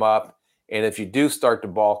line him up. And if you do start to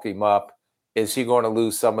bulk him up, is he going to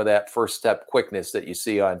lose some of that first step quickness that you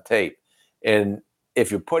see on tape? And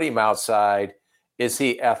if you put him outside, is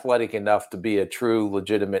he athletic enough to be a true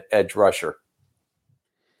legitimate edge rusher?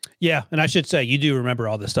 Yeah, and I should say, you do remember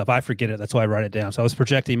all this stuff. I forget it. That's why I write it down. So I was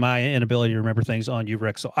projecting my inability to remember things on you,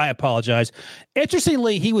 Rick. So I apologize.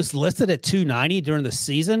 Interestingly, he was listed at 290 during the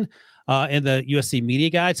season in the USC media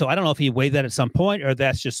guide. So I don't know if he weighed that at some point or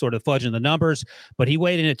that's just sort of fudging the numbers, but he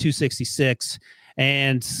weighed in at 266.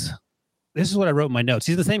 And this is what I wrote in my notes.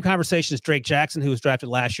 He's the same conversation as Drake Jackson, who was drafted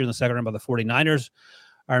last year in the second round by the 49ers.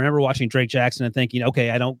 I remember watching Drake Jackson and thinking,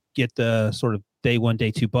 okay, I don't get the sort of day one,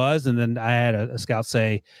 day two buzz. And then I had a scout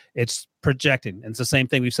say it's projecting. And it's the same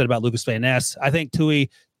thing we've said about Lucas Van Ness. I think Tui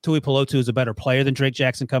Pelotu is a better player than Drake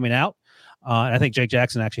Jackson coming out. And I think Drake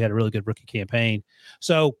Jackson actually had a really good rookie campaign.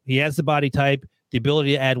 So he has the body type. The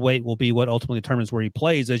ability to add weight will be what ultimately determines where he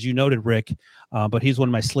plays, as you noted, Rick. But he's one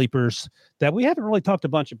of my sleepers that we haven't really talked a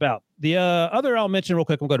bunch about. The other I'll mention real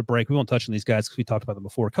quick, we'll go to break. We won't touch on these guys because we talked about them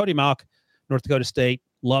before. Cody Mauch, North Dakota State,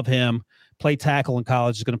 love him. Played tackle in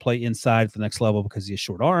college, is going to play inside at the next level because he has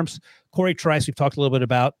short arms. Corey Trice, we've talked a little bit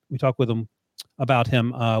about. We talked with him about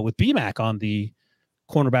him with BMAC on the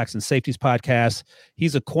Cornerbacks and Safeties podcast.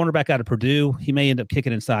 He's a cornerback out of Purdue. He may end up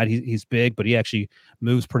kicking inside. He's big, but he actually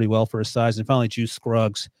moves pretty well for his size. And finally, Juice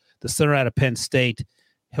Scruggs, the center out of Penn State.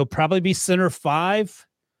 He'll probably be center 5,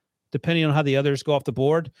 depending on how the others go off the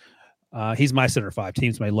board. He's my center 5.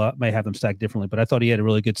 Teams may have them stacked differently, but I thought he had a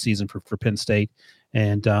really good season for Penn State.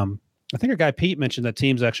 And I think our guy Pete mentioned that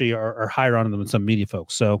teams actually are higher on them than some media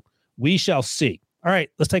folks. So we shall see. All right,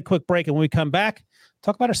 let's take a quick break. And when we come back,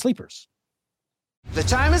 talk about our sleepers. The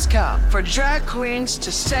time has come for drag queens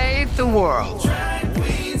to save the world. Drag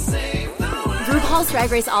queens save the world. RuPaul's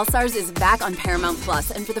Drag Race All-Stars is back on Paramount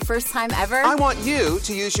Plus, and for the first time ever, I want you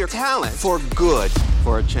to use your talent for good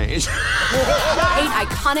for a change. 8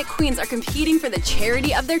 iconic queens are competing for the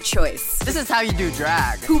charity of their choice. This is how you do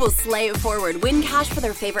drag. Who will slay it forward, win cash for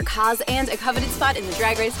their favorite cause, and a coveted spot in the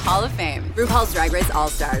Drag Race Hall of Fame. RuPaul's Drag Race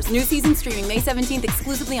All-Stars. New season streaming May 17th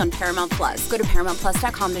exclusively on Paramount Plus. Go to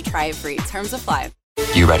ParamountPlus.com to try it free. Terms apply.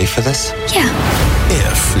 You ready for this? Yeah.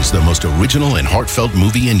 If is the most original and heartfelt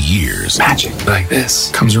movie in years. Magic like this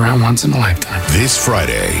comes around once in a lifetime. This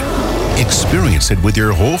Friday, experience it with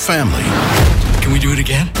your whole family. Can we do it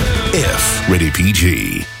again? If, rated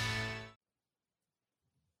PG.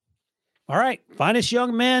 All right, finest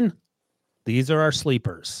young men. These are our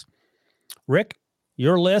sleepers. Rick,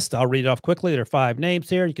 your list. I'll read it off quickly. There are 5 names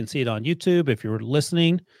here. You can see it on YouTube if you're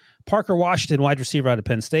listening. Parker Washington, wide receiver out of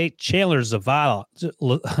Penn State. Chandler Zavala,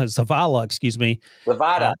 excuse me.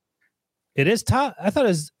 Zavada. It is I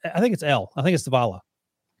think it's L. I think it's Zavala.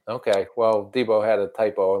 Okay. Well, Debo had a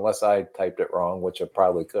typo, unless I typed it wrong, which I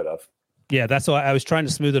probably could have. Yeah, that's why I was trying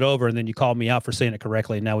to smooth it over, and then you called me out for saying it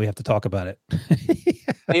correctly, and now we have to talk about it.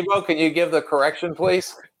 Debo, can you give the correction,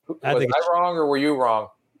 please? Was I wrong or were you wrong?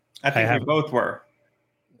 I think we both were.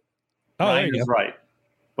 Oh, Ryan is right,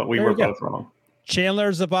 but we were both wrong.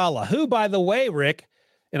 Chandler Zavala, who, by the way, Rick,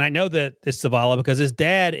 and I know that it's Zavala because his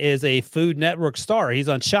dad is a Food Network star. He's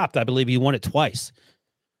on Chopped. I believe he won it twice.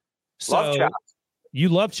 Love Chopped. You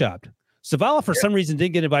love Chopped. Zavala, for some reason,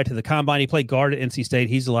 didn't get invited to the Combine. He played guard at NC State.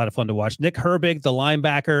 He's a lot of fun to watch. Nick Herbig, the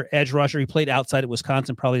linebacker, edge rusher. He played outside at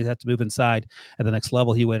Wisconsin. Probably had to move inside at the next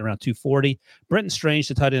level. He went around 240. Brenton Strange,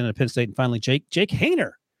 the tight end at Penn State. And finally, Jake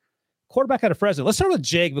Haener, quarterback out of Fresno. Let's start with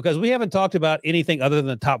Jake because we haven't talked about anything other than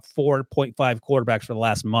the top 4.5 quarterbacks for the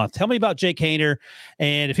last month. Tell me about Jake Haener.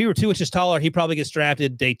 And if he were 2 inches taller, he probably gets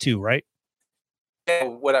drafted day 2, right?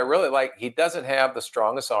 What I really like, he doesn't have the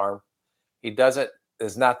strongest arm. He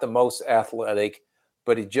is not the most athletic,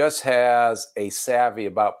 but he just has a savvy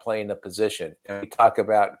about playing the position. And we talk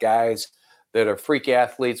about guys that are freak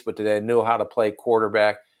athletes, but they know how to play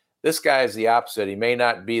quarterback. This guy is the opposite. He may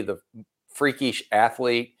not be the freakish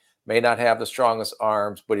athlete, may not have the strongest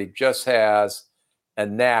arms, but he just has a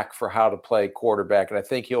knack for how to play quarterback. And I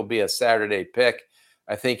think he'll be a Saturday pick.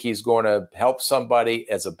 I think he's going to help somebody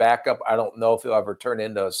as a backup. I don't know if he'll ever turn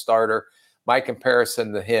into a starter, my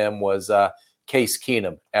comparison to him was Case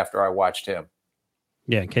Keenum after I watched him.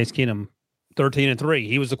 Yeah, Case Keenum, 13-3.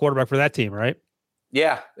 He was the quarterback for that team, right?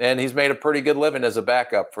 Yeah, and he's made a pretty good living as a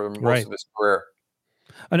backup for most of his career.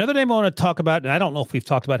 Another name I want to talk about, and I don't know if we've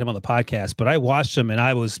talked about him on the podcast, but I watched him and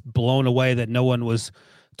I was blown away that no one was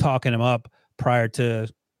talking him up prior to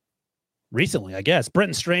recently, I guess.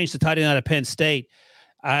 Brenton Strange, the tight end out of Penn State.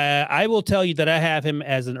 I will tell you that I have him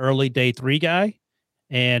as an early day 3 guy,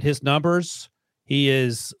 and his numbers, he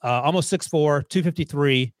is almost 6'4",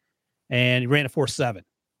 253, and he ran a 4.7.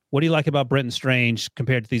 What do you like about Brenton Strange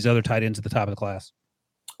compared to these other tight ends at the top of the class?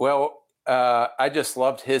 Well, I just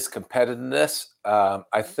loved his competitiveness.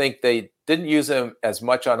 I think they didn't use him as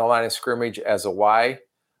much on the line of scrimmage as a Y,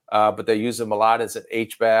 but they use him a lot as an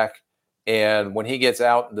H-back. And when he gets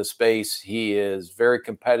out into space, he is very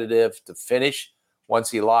competitive to finish. Once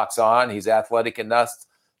he locks on, he's athletic enough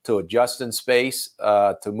to adjust in space,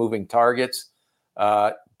 to moving targets,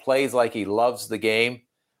 plays like he loves the game.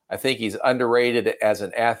 I think he's underrated as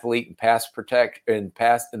an athlete and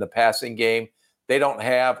in the passing game. They don't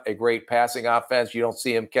have a great passing offense. You don't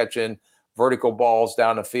see him catching vertical balls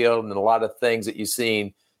down the field and a lot of things that you've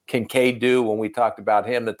seen Kincaid do when we talked about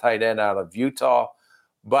him, the tight end out of Utah.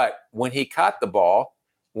 But when he caught the ball,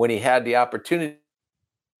 when he had the opportunity.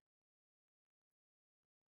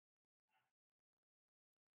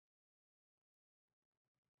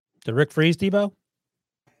 Did Rick freeze, Debo?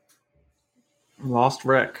 Lost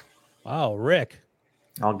Rick. Wow, Rick.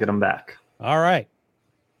 I'll get him back. All right.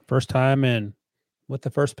 First time in with the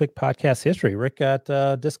First Pick podcast history, Rick got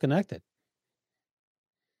disconnected.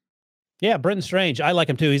 Yeah, Brenton Strange. I like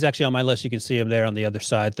him too. He's actually on my list. You can see him there on the other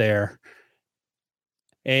side there.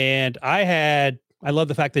 And I love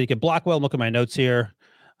the fact that he can block well. Look at my notes here.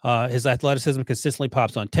 His athleticism consistently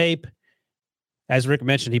pops on tape. As Rick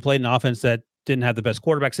mentioned, he played an offense that didn't have the best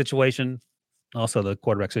quarterback situation. Also the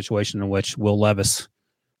quarterback situation in which Will Levis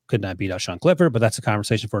could not beat out Sean Clifford, but that's a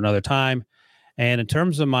conversation for another time. And in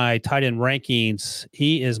terms of my tight end rankings,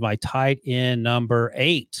 he is my tight end number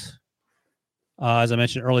 8. As I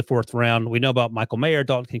mentioned, early 4th round. We know about Michael Mayer,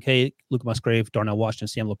 Dalton Kincaid, Luke Musgrave, Darnell Washington,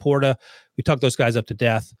 Sam Laporta. We talked those guys up to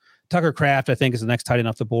death. Tucker Kraft, I think, is the next tight end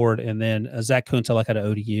off the board. And then Zach Kuntz, I like out of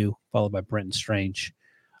ODU, followed by Brenton Strange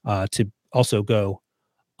to also go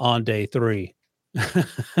on day 3.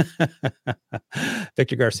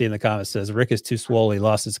 Victor Garcia in the comments says, Rick is too swole. He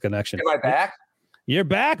lost his connection. Am I back? You're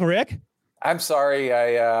back, Rick. I'm sorry.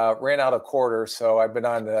 I ran out of quarter, so I've been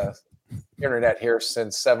on the internet here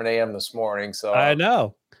since 7 a.m. this morning. So I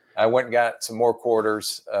know. I went and got some more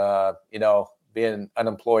quarters. Being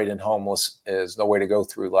unemployed and homeless is no way to go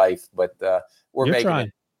through life, but we're You're making trying.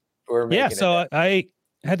 it. We're making it. So I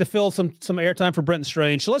had to fill some airtime for Brenton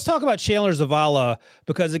Strange. So let's talk about Chandler Zavala,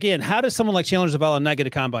 because again, how does someone like Chandler Zavala not get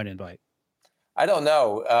a combine invite? I don't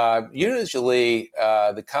know. Usually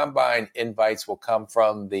the combine invites will come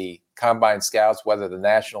from the combine scouts, whether the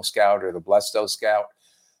national scout or the Blesto scout.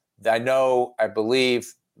 I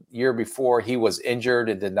believe year before he was injured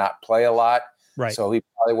and did not play a lot. Right. So he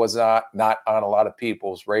probably was not on a lot of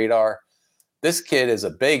people's radar. This kid is a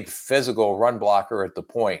big physical run blocker at the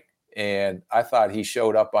point. And I thought he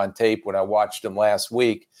showed up on tape when I watched him last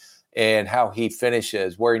week, and how he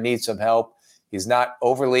finishes, where he needs some help. He's not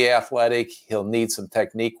overly athletic. He'll need some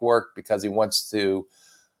technique work because he wants to,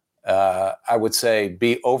 I would say,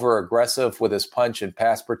 be over aggressive with his punch and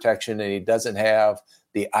pass protection. And he doesn't have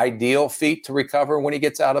the ideal feet to recover when he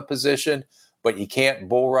gets out of position, but you can't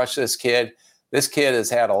bull rush this kid. This kid has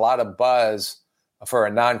had a lot of buzz for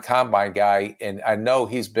a non-combine guy, and I know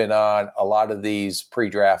he's been on a lot of these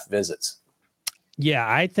pre-draft visits. Yeah,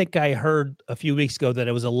 I think I heard a few weeks ago that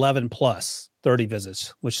it was 11 plus 30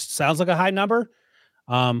 visits, which sounds like a high number.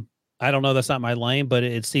 I don't know. That's not my lane, but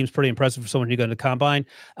it seems pretty impressive for someone who go to the combine.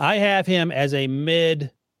 I have him as a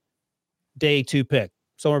mid-day 2 pick,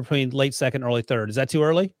 somewhere between late 2nd, early 3rd. Is that too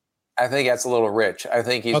early? I think that's a little rich. I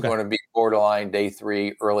think he's going to be borderline day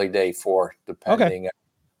 3, early day 4, depending on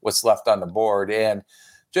what's left on the board. And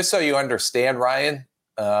just so you understand, Ryan,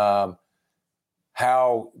 how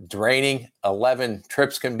draining 11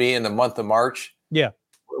 trips can be in the month of March. Yeah.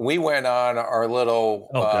 We went on our little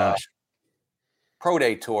pro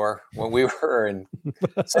day tour when we were in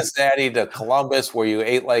Cincinnati to Columbus, where you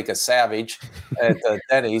ate like a savage at the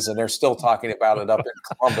Denny's, and they're still talking about it up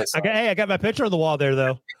in Columbus. Okay, I got my picture on the wall there,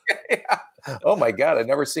 though. Yeah. Oh, my God. I've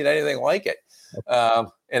never seen anything like it.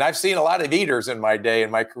 And I've seen a lot of eaters in my day,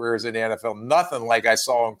 in my careers in the NFL. Nothing like I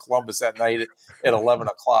saw in Columbus that night at 11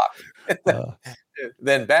 o'clock.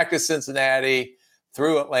 Then back to Cincinnati,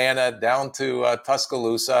 through Atlanta, down to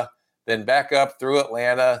Tuscaloosa, then back up through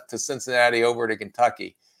Atlanta to Cincinnati over to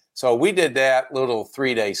Kentucky. So we did that little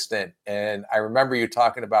 3-day stint. And I remember you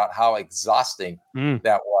talking about how exhausting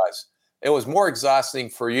that was. It was more exhausting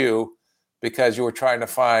for you because you were trying to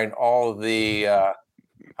find all of the,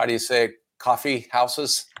 how do you say it, coffee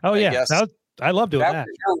houses? Oh, yeah. I love doing that. That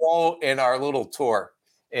was your role in our little tour.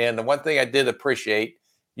 And the one thing I did appreciate,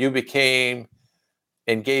 you became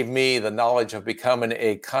and gave me the knowledge of becoming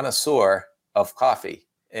a connoisseur of coffee.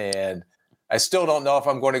 And I still don't know if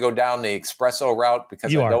I'm going to go down the espresso route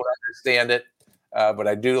because I don't understand it. But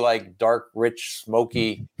I do like dark, rich,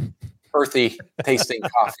 smoky, earthy tasting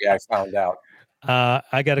coffee, I found out.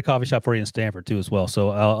 I got a coffee shop for you in Stanford too, as well. So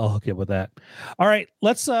I'll hook you up with that. All right,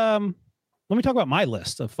 let me talk about my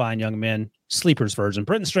list of fine young men, sleepers version.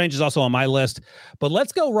 Britton Strange is also on my list, but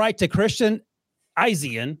let's go right to Christian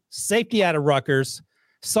Izien, safety out of Rutgers.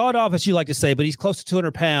 Sawed off, as you like to say, but he's close to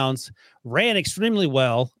 200 pounds, ran extremely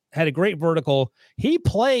well, had a great vertical. He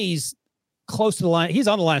plays close to the line. He's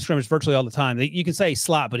on the line of scrimmage virtually all the time. You can say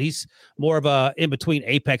slot, but he's more of a in-between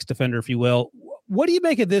apex defender, if you will. What do you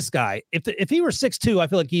make of this guy? If he were 6'2", I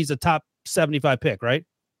feel like he's a top 75 pick, right?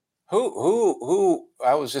 Who?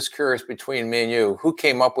 I was just curious between me and you. Who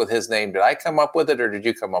came up with his name? Did I come up with it, or did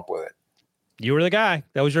you come up with it? You were the guy.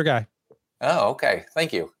 That was your guy. Oh, okay.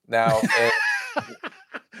 Thank you. Now,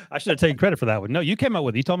 I should have taken credit for that one. No, you came up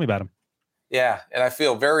with it. You told me about him. Yeah, and I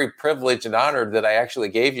feel very privileged and honored that I actually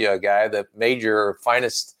gave you a guy that made your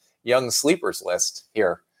finest young sleepers list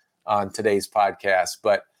here on today's podcast.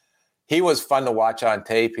 But he was fun to watch on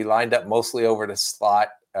tape. He lined up mostly over the slot.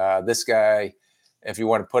 This guy, if you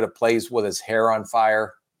want to put it, plays with his hair on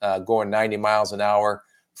fire, going 90 miles an hour.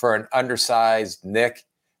 For an undersized Nick,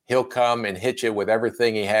 he'll come and hit you with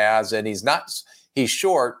everything he has. And he's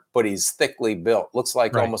short, but he's thickly built. Looks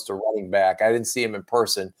like almost a running back. I didn't see him in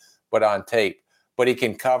person, but on tape. But he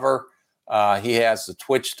can cover. He has the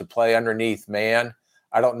twitch to play underneath man.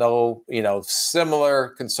 I don't know, similar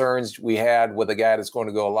concerns we had with a guy that's going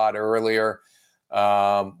to go a lot earlier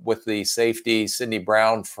with the safety, Sidney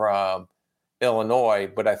Brown from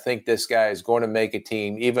Illinois. But I think this guy is going to make a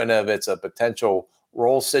team, even if it's a potential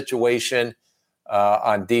role situation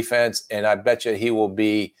on defense. And I bet you he will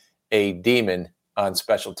be a demon on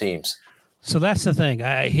special teams. So that's the thing.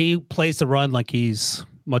 He plays the run like he's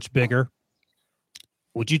much bigger.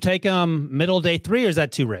 Would you take him middle day 3, or is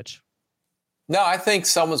that too rich? No, I think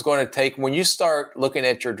someone's going to take, when you start looking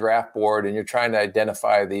at your draft board and you're trying to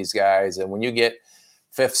identify these guys, and when you get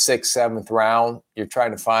 5th, 6th, 7th round, you're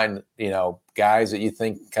trying to find, guys that you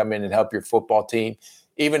think can come in and help your football team,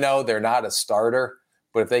 even though they're not a starter,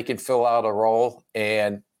 but if they can fill out a role.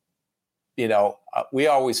 And, we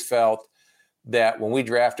always felt that when we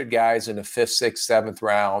drafted guys in the 5th, 6th, 7th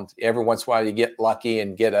round, every once in a while you get lucky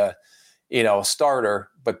and get a starter,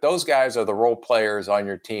 but those guys are the role players on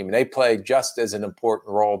your team. And they play just as an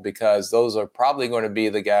important role because those are probably going to be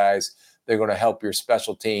the guys that are going to help your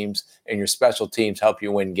special teams, and your special teams help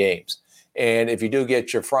you win games. And if you do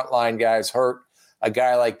get your frontline guys hurt, a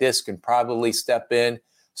guy like this can probably step in,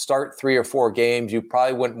 start 3 or 4 games. You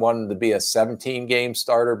probably wouldn't want him to be a 17-game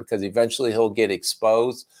starter because eventually he'll get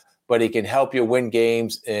exposed, but he can help you win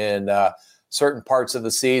games in certain parts of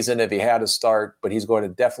the season if he had to start, but he's going to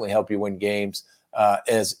definitely help you win games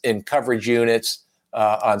as in coverage units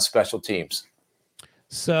on special teams.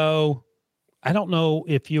 So I don't know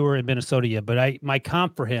if you were in Minnesota yet, but my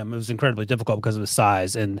comp for him, it was incredibly difficult because of his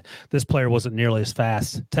size, and this player wasn't nearly as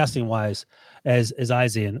fast testing wise as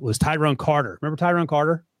Izien. It was Tyrone Carter. Remember Tyrone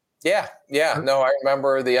Carter? Yeah. No, I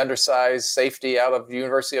remember the undersized safety out of the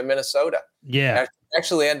University of Minnesota. Yeah.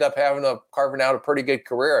 Actually end up carving out a pretty good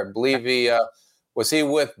career. I believe he was he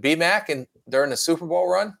with BMAC and during the Super Bowl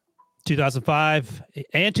run? 2005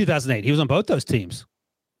 and 2008. He was on both those teams.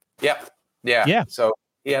 Yep. Yeah. So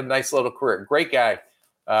he had a nice little career. Great guy.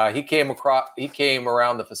 He came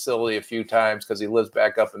around the facility a few times because he lives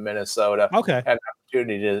back up in Minnesota. Okay. Had an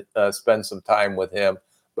opportunity to spend some time with him,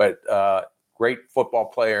 but great football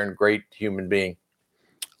player and great human being.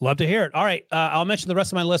 Love to hear it. All right. I'll mention the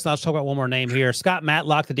rest of my list, and I'll talk about one more name here. Scott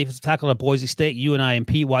Matlock, the defensive tackle at Boise State. You and I and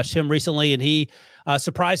Pete watched him recently, and he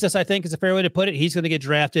surprised us, I think, is a fair way to put it. He's going to get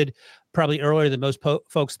drafted probably earlier than most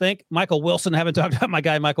folks think. Michael Wilson, I haven't talked about my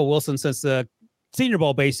guy Michael Wilson since the Senior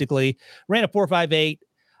Bowl, basically. Ran a 4.58.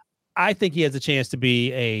 I think he has a chance to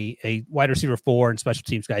be a wide receiver 4 and special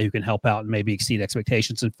teams guy who can help out and maybe exceed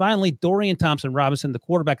expectations. And finally, Dorian Thompson-Robinson, the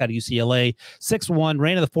quarterback out of UCLA, 6'1",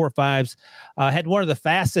 ran in the 4.5s, had one of the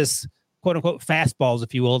fastest, quote-unquote, fastballs,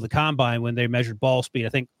 if you will, the combine when they measured ball speed, I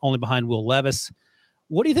think only behind Will Levis.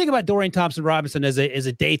 What do you think about Dorian Thompson-Robinson as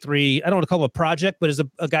a day 3, I don't want to call him a project, but as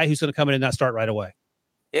a guy who's going to come in and not start right away?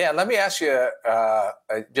 Yeah, let me ask you,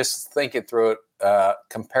 just thinking through it,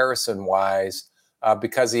 comparison-wise,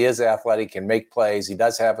 because he is athletic and make plays, he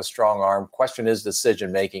does have a strong arm. Question is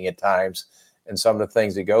decision-making at times and some of the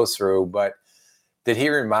things he goes through. But did he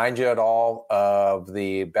remind you at all of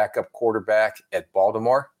the backup quarterback at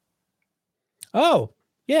Baltimore? Oh,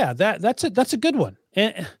 yeah, that's a good one.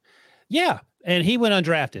 And and he went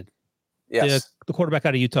undrafted. Yes. The quarterback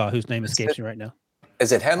out of Utah, whose name escapes me right now.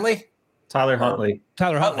 Is it Henley? Tyler Huntley.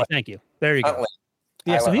 Tyler Huntley. Thank you. There you go.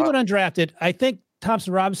 Yeah, so he went undrafted. I think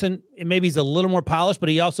Thompson Robinson, maybe he's a little more polished, but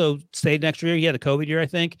he also stayed next year. He had a COVID year, I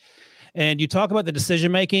think. And you talk about the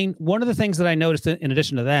decision-making. One of the things that I noticed in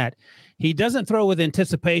addition to that, he doesn't throw with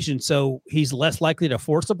anticipation, so he's less likely to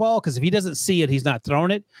force the ball, because if he doesn't see it, he's not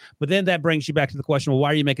throwing it. But then that brings you back to the question, well,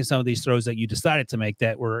 why are you making some of these throws that you decided to make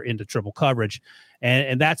that were into triple coverage?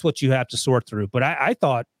 And that's what you have to sort through. But I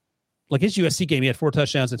thought, like his USC game, he had 4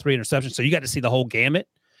 touchdowns and 3 interceptions, so you got to see the whole gamut,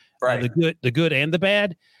 right? The good and the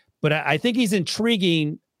bad. But I think he's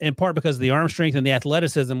intriguing in part because of the arm strength and the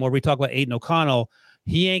athleticism, where we talk about Aiden O'Connell.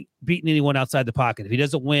 He ain't beating anyone outside the pocket. If he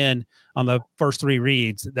doesn't win on the first 3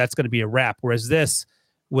 reads, that's going to be a wrap. Whereas this,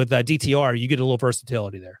 with DTR, you get a little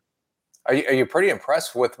versatility there. Are you pretty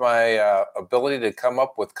impressed with my ability to come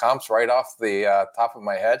up with comps right off the top of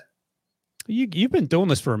my head? You've been doing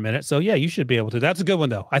this for a minute, so yeah, you should be able to. That's a good one,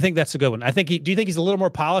 though. I think that's a good one. Do you think he's a little more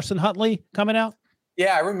polished than Huntley coming out?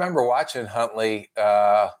 Yeah, I remember watching Huntley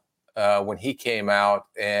when he came out,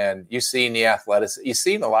 and you seen the athleticism. You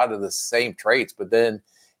seen a lot of the same traits, but then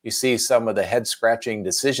you see some of the head scratching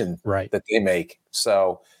decision that they make.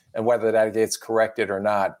 So, and whether that gets corrected or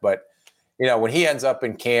not, but when he ends up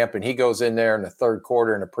in camp and he goes in there in the third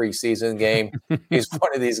quarter in a preseason game, he's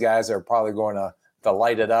one of these guys that are probably going to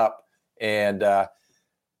light it up. And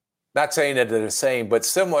not saying that they're the same, but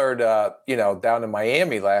similar to, down in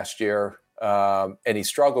Miami last year, and he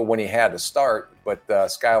struggled when he had to start, but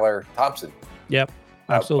Skylar Thompson. Yep,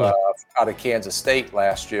 absolutely. Out of Kansas State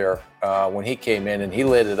last year, when he came in and he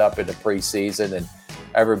lit it up in the preseason, and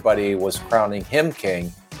everybody was crowning him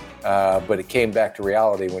king, but it came back to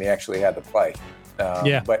reality when he actually had to play.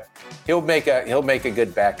 But he'll make a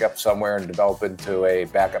good backup somewhere and develop into a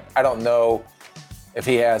backup. I don't know if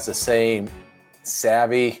he has the same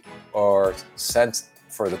savvy or sense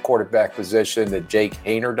for the quarterback position that Jake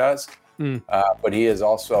Haener does, but he is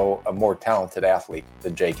also a more talented athlete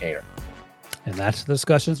than Jake Haener. And that's the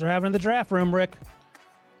discussions we're having in the draft room, Rick.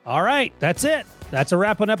 All right, that's it. That's a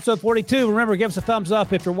wrap on episode 42. Remember, give us a thumbs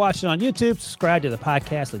up if you're watching on YouTube. Subscribe to the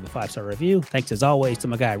podcast. Leave a 5-star review. Thanks, as always, to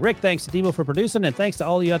my guy Rick. Thanks to Debo for producing. And thanks to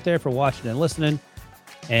all of you out there for watching and listening.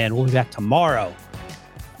 And we'll be back tomorrow.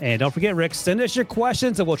 And don't forget, Rick, send us your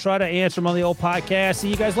questions, and we'll try to answer them on the old podcast. See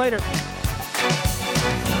you guys later.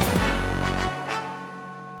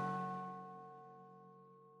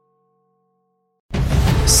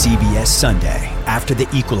 CBS Sunday, after The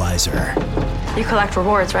Equalizer. You collect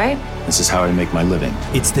rewards, right? This is how I make my living.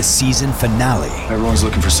 It's the season finale. Everyone's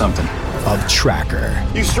looking for something. Of Tracker.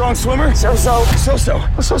 You strong swimmer? So-so.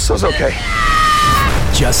 So-so's okay.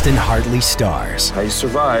 Justin Hartley stars. How you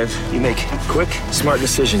survive, you make quick, smart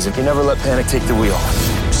decisions, and you never let panic take the wheel.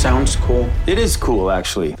 Sounds cool. It is cool,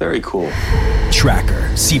 actually. Very cool. Tracker,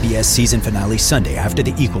 CBS season finale Sunday after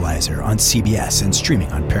The Equalizer on CBS and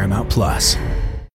streaming on Paramount+.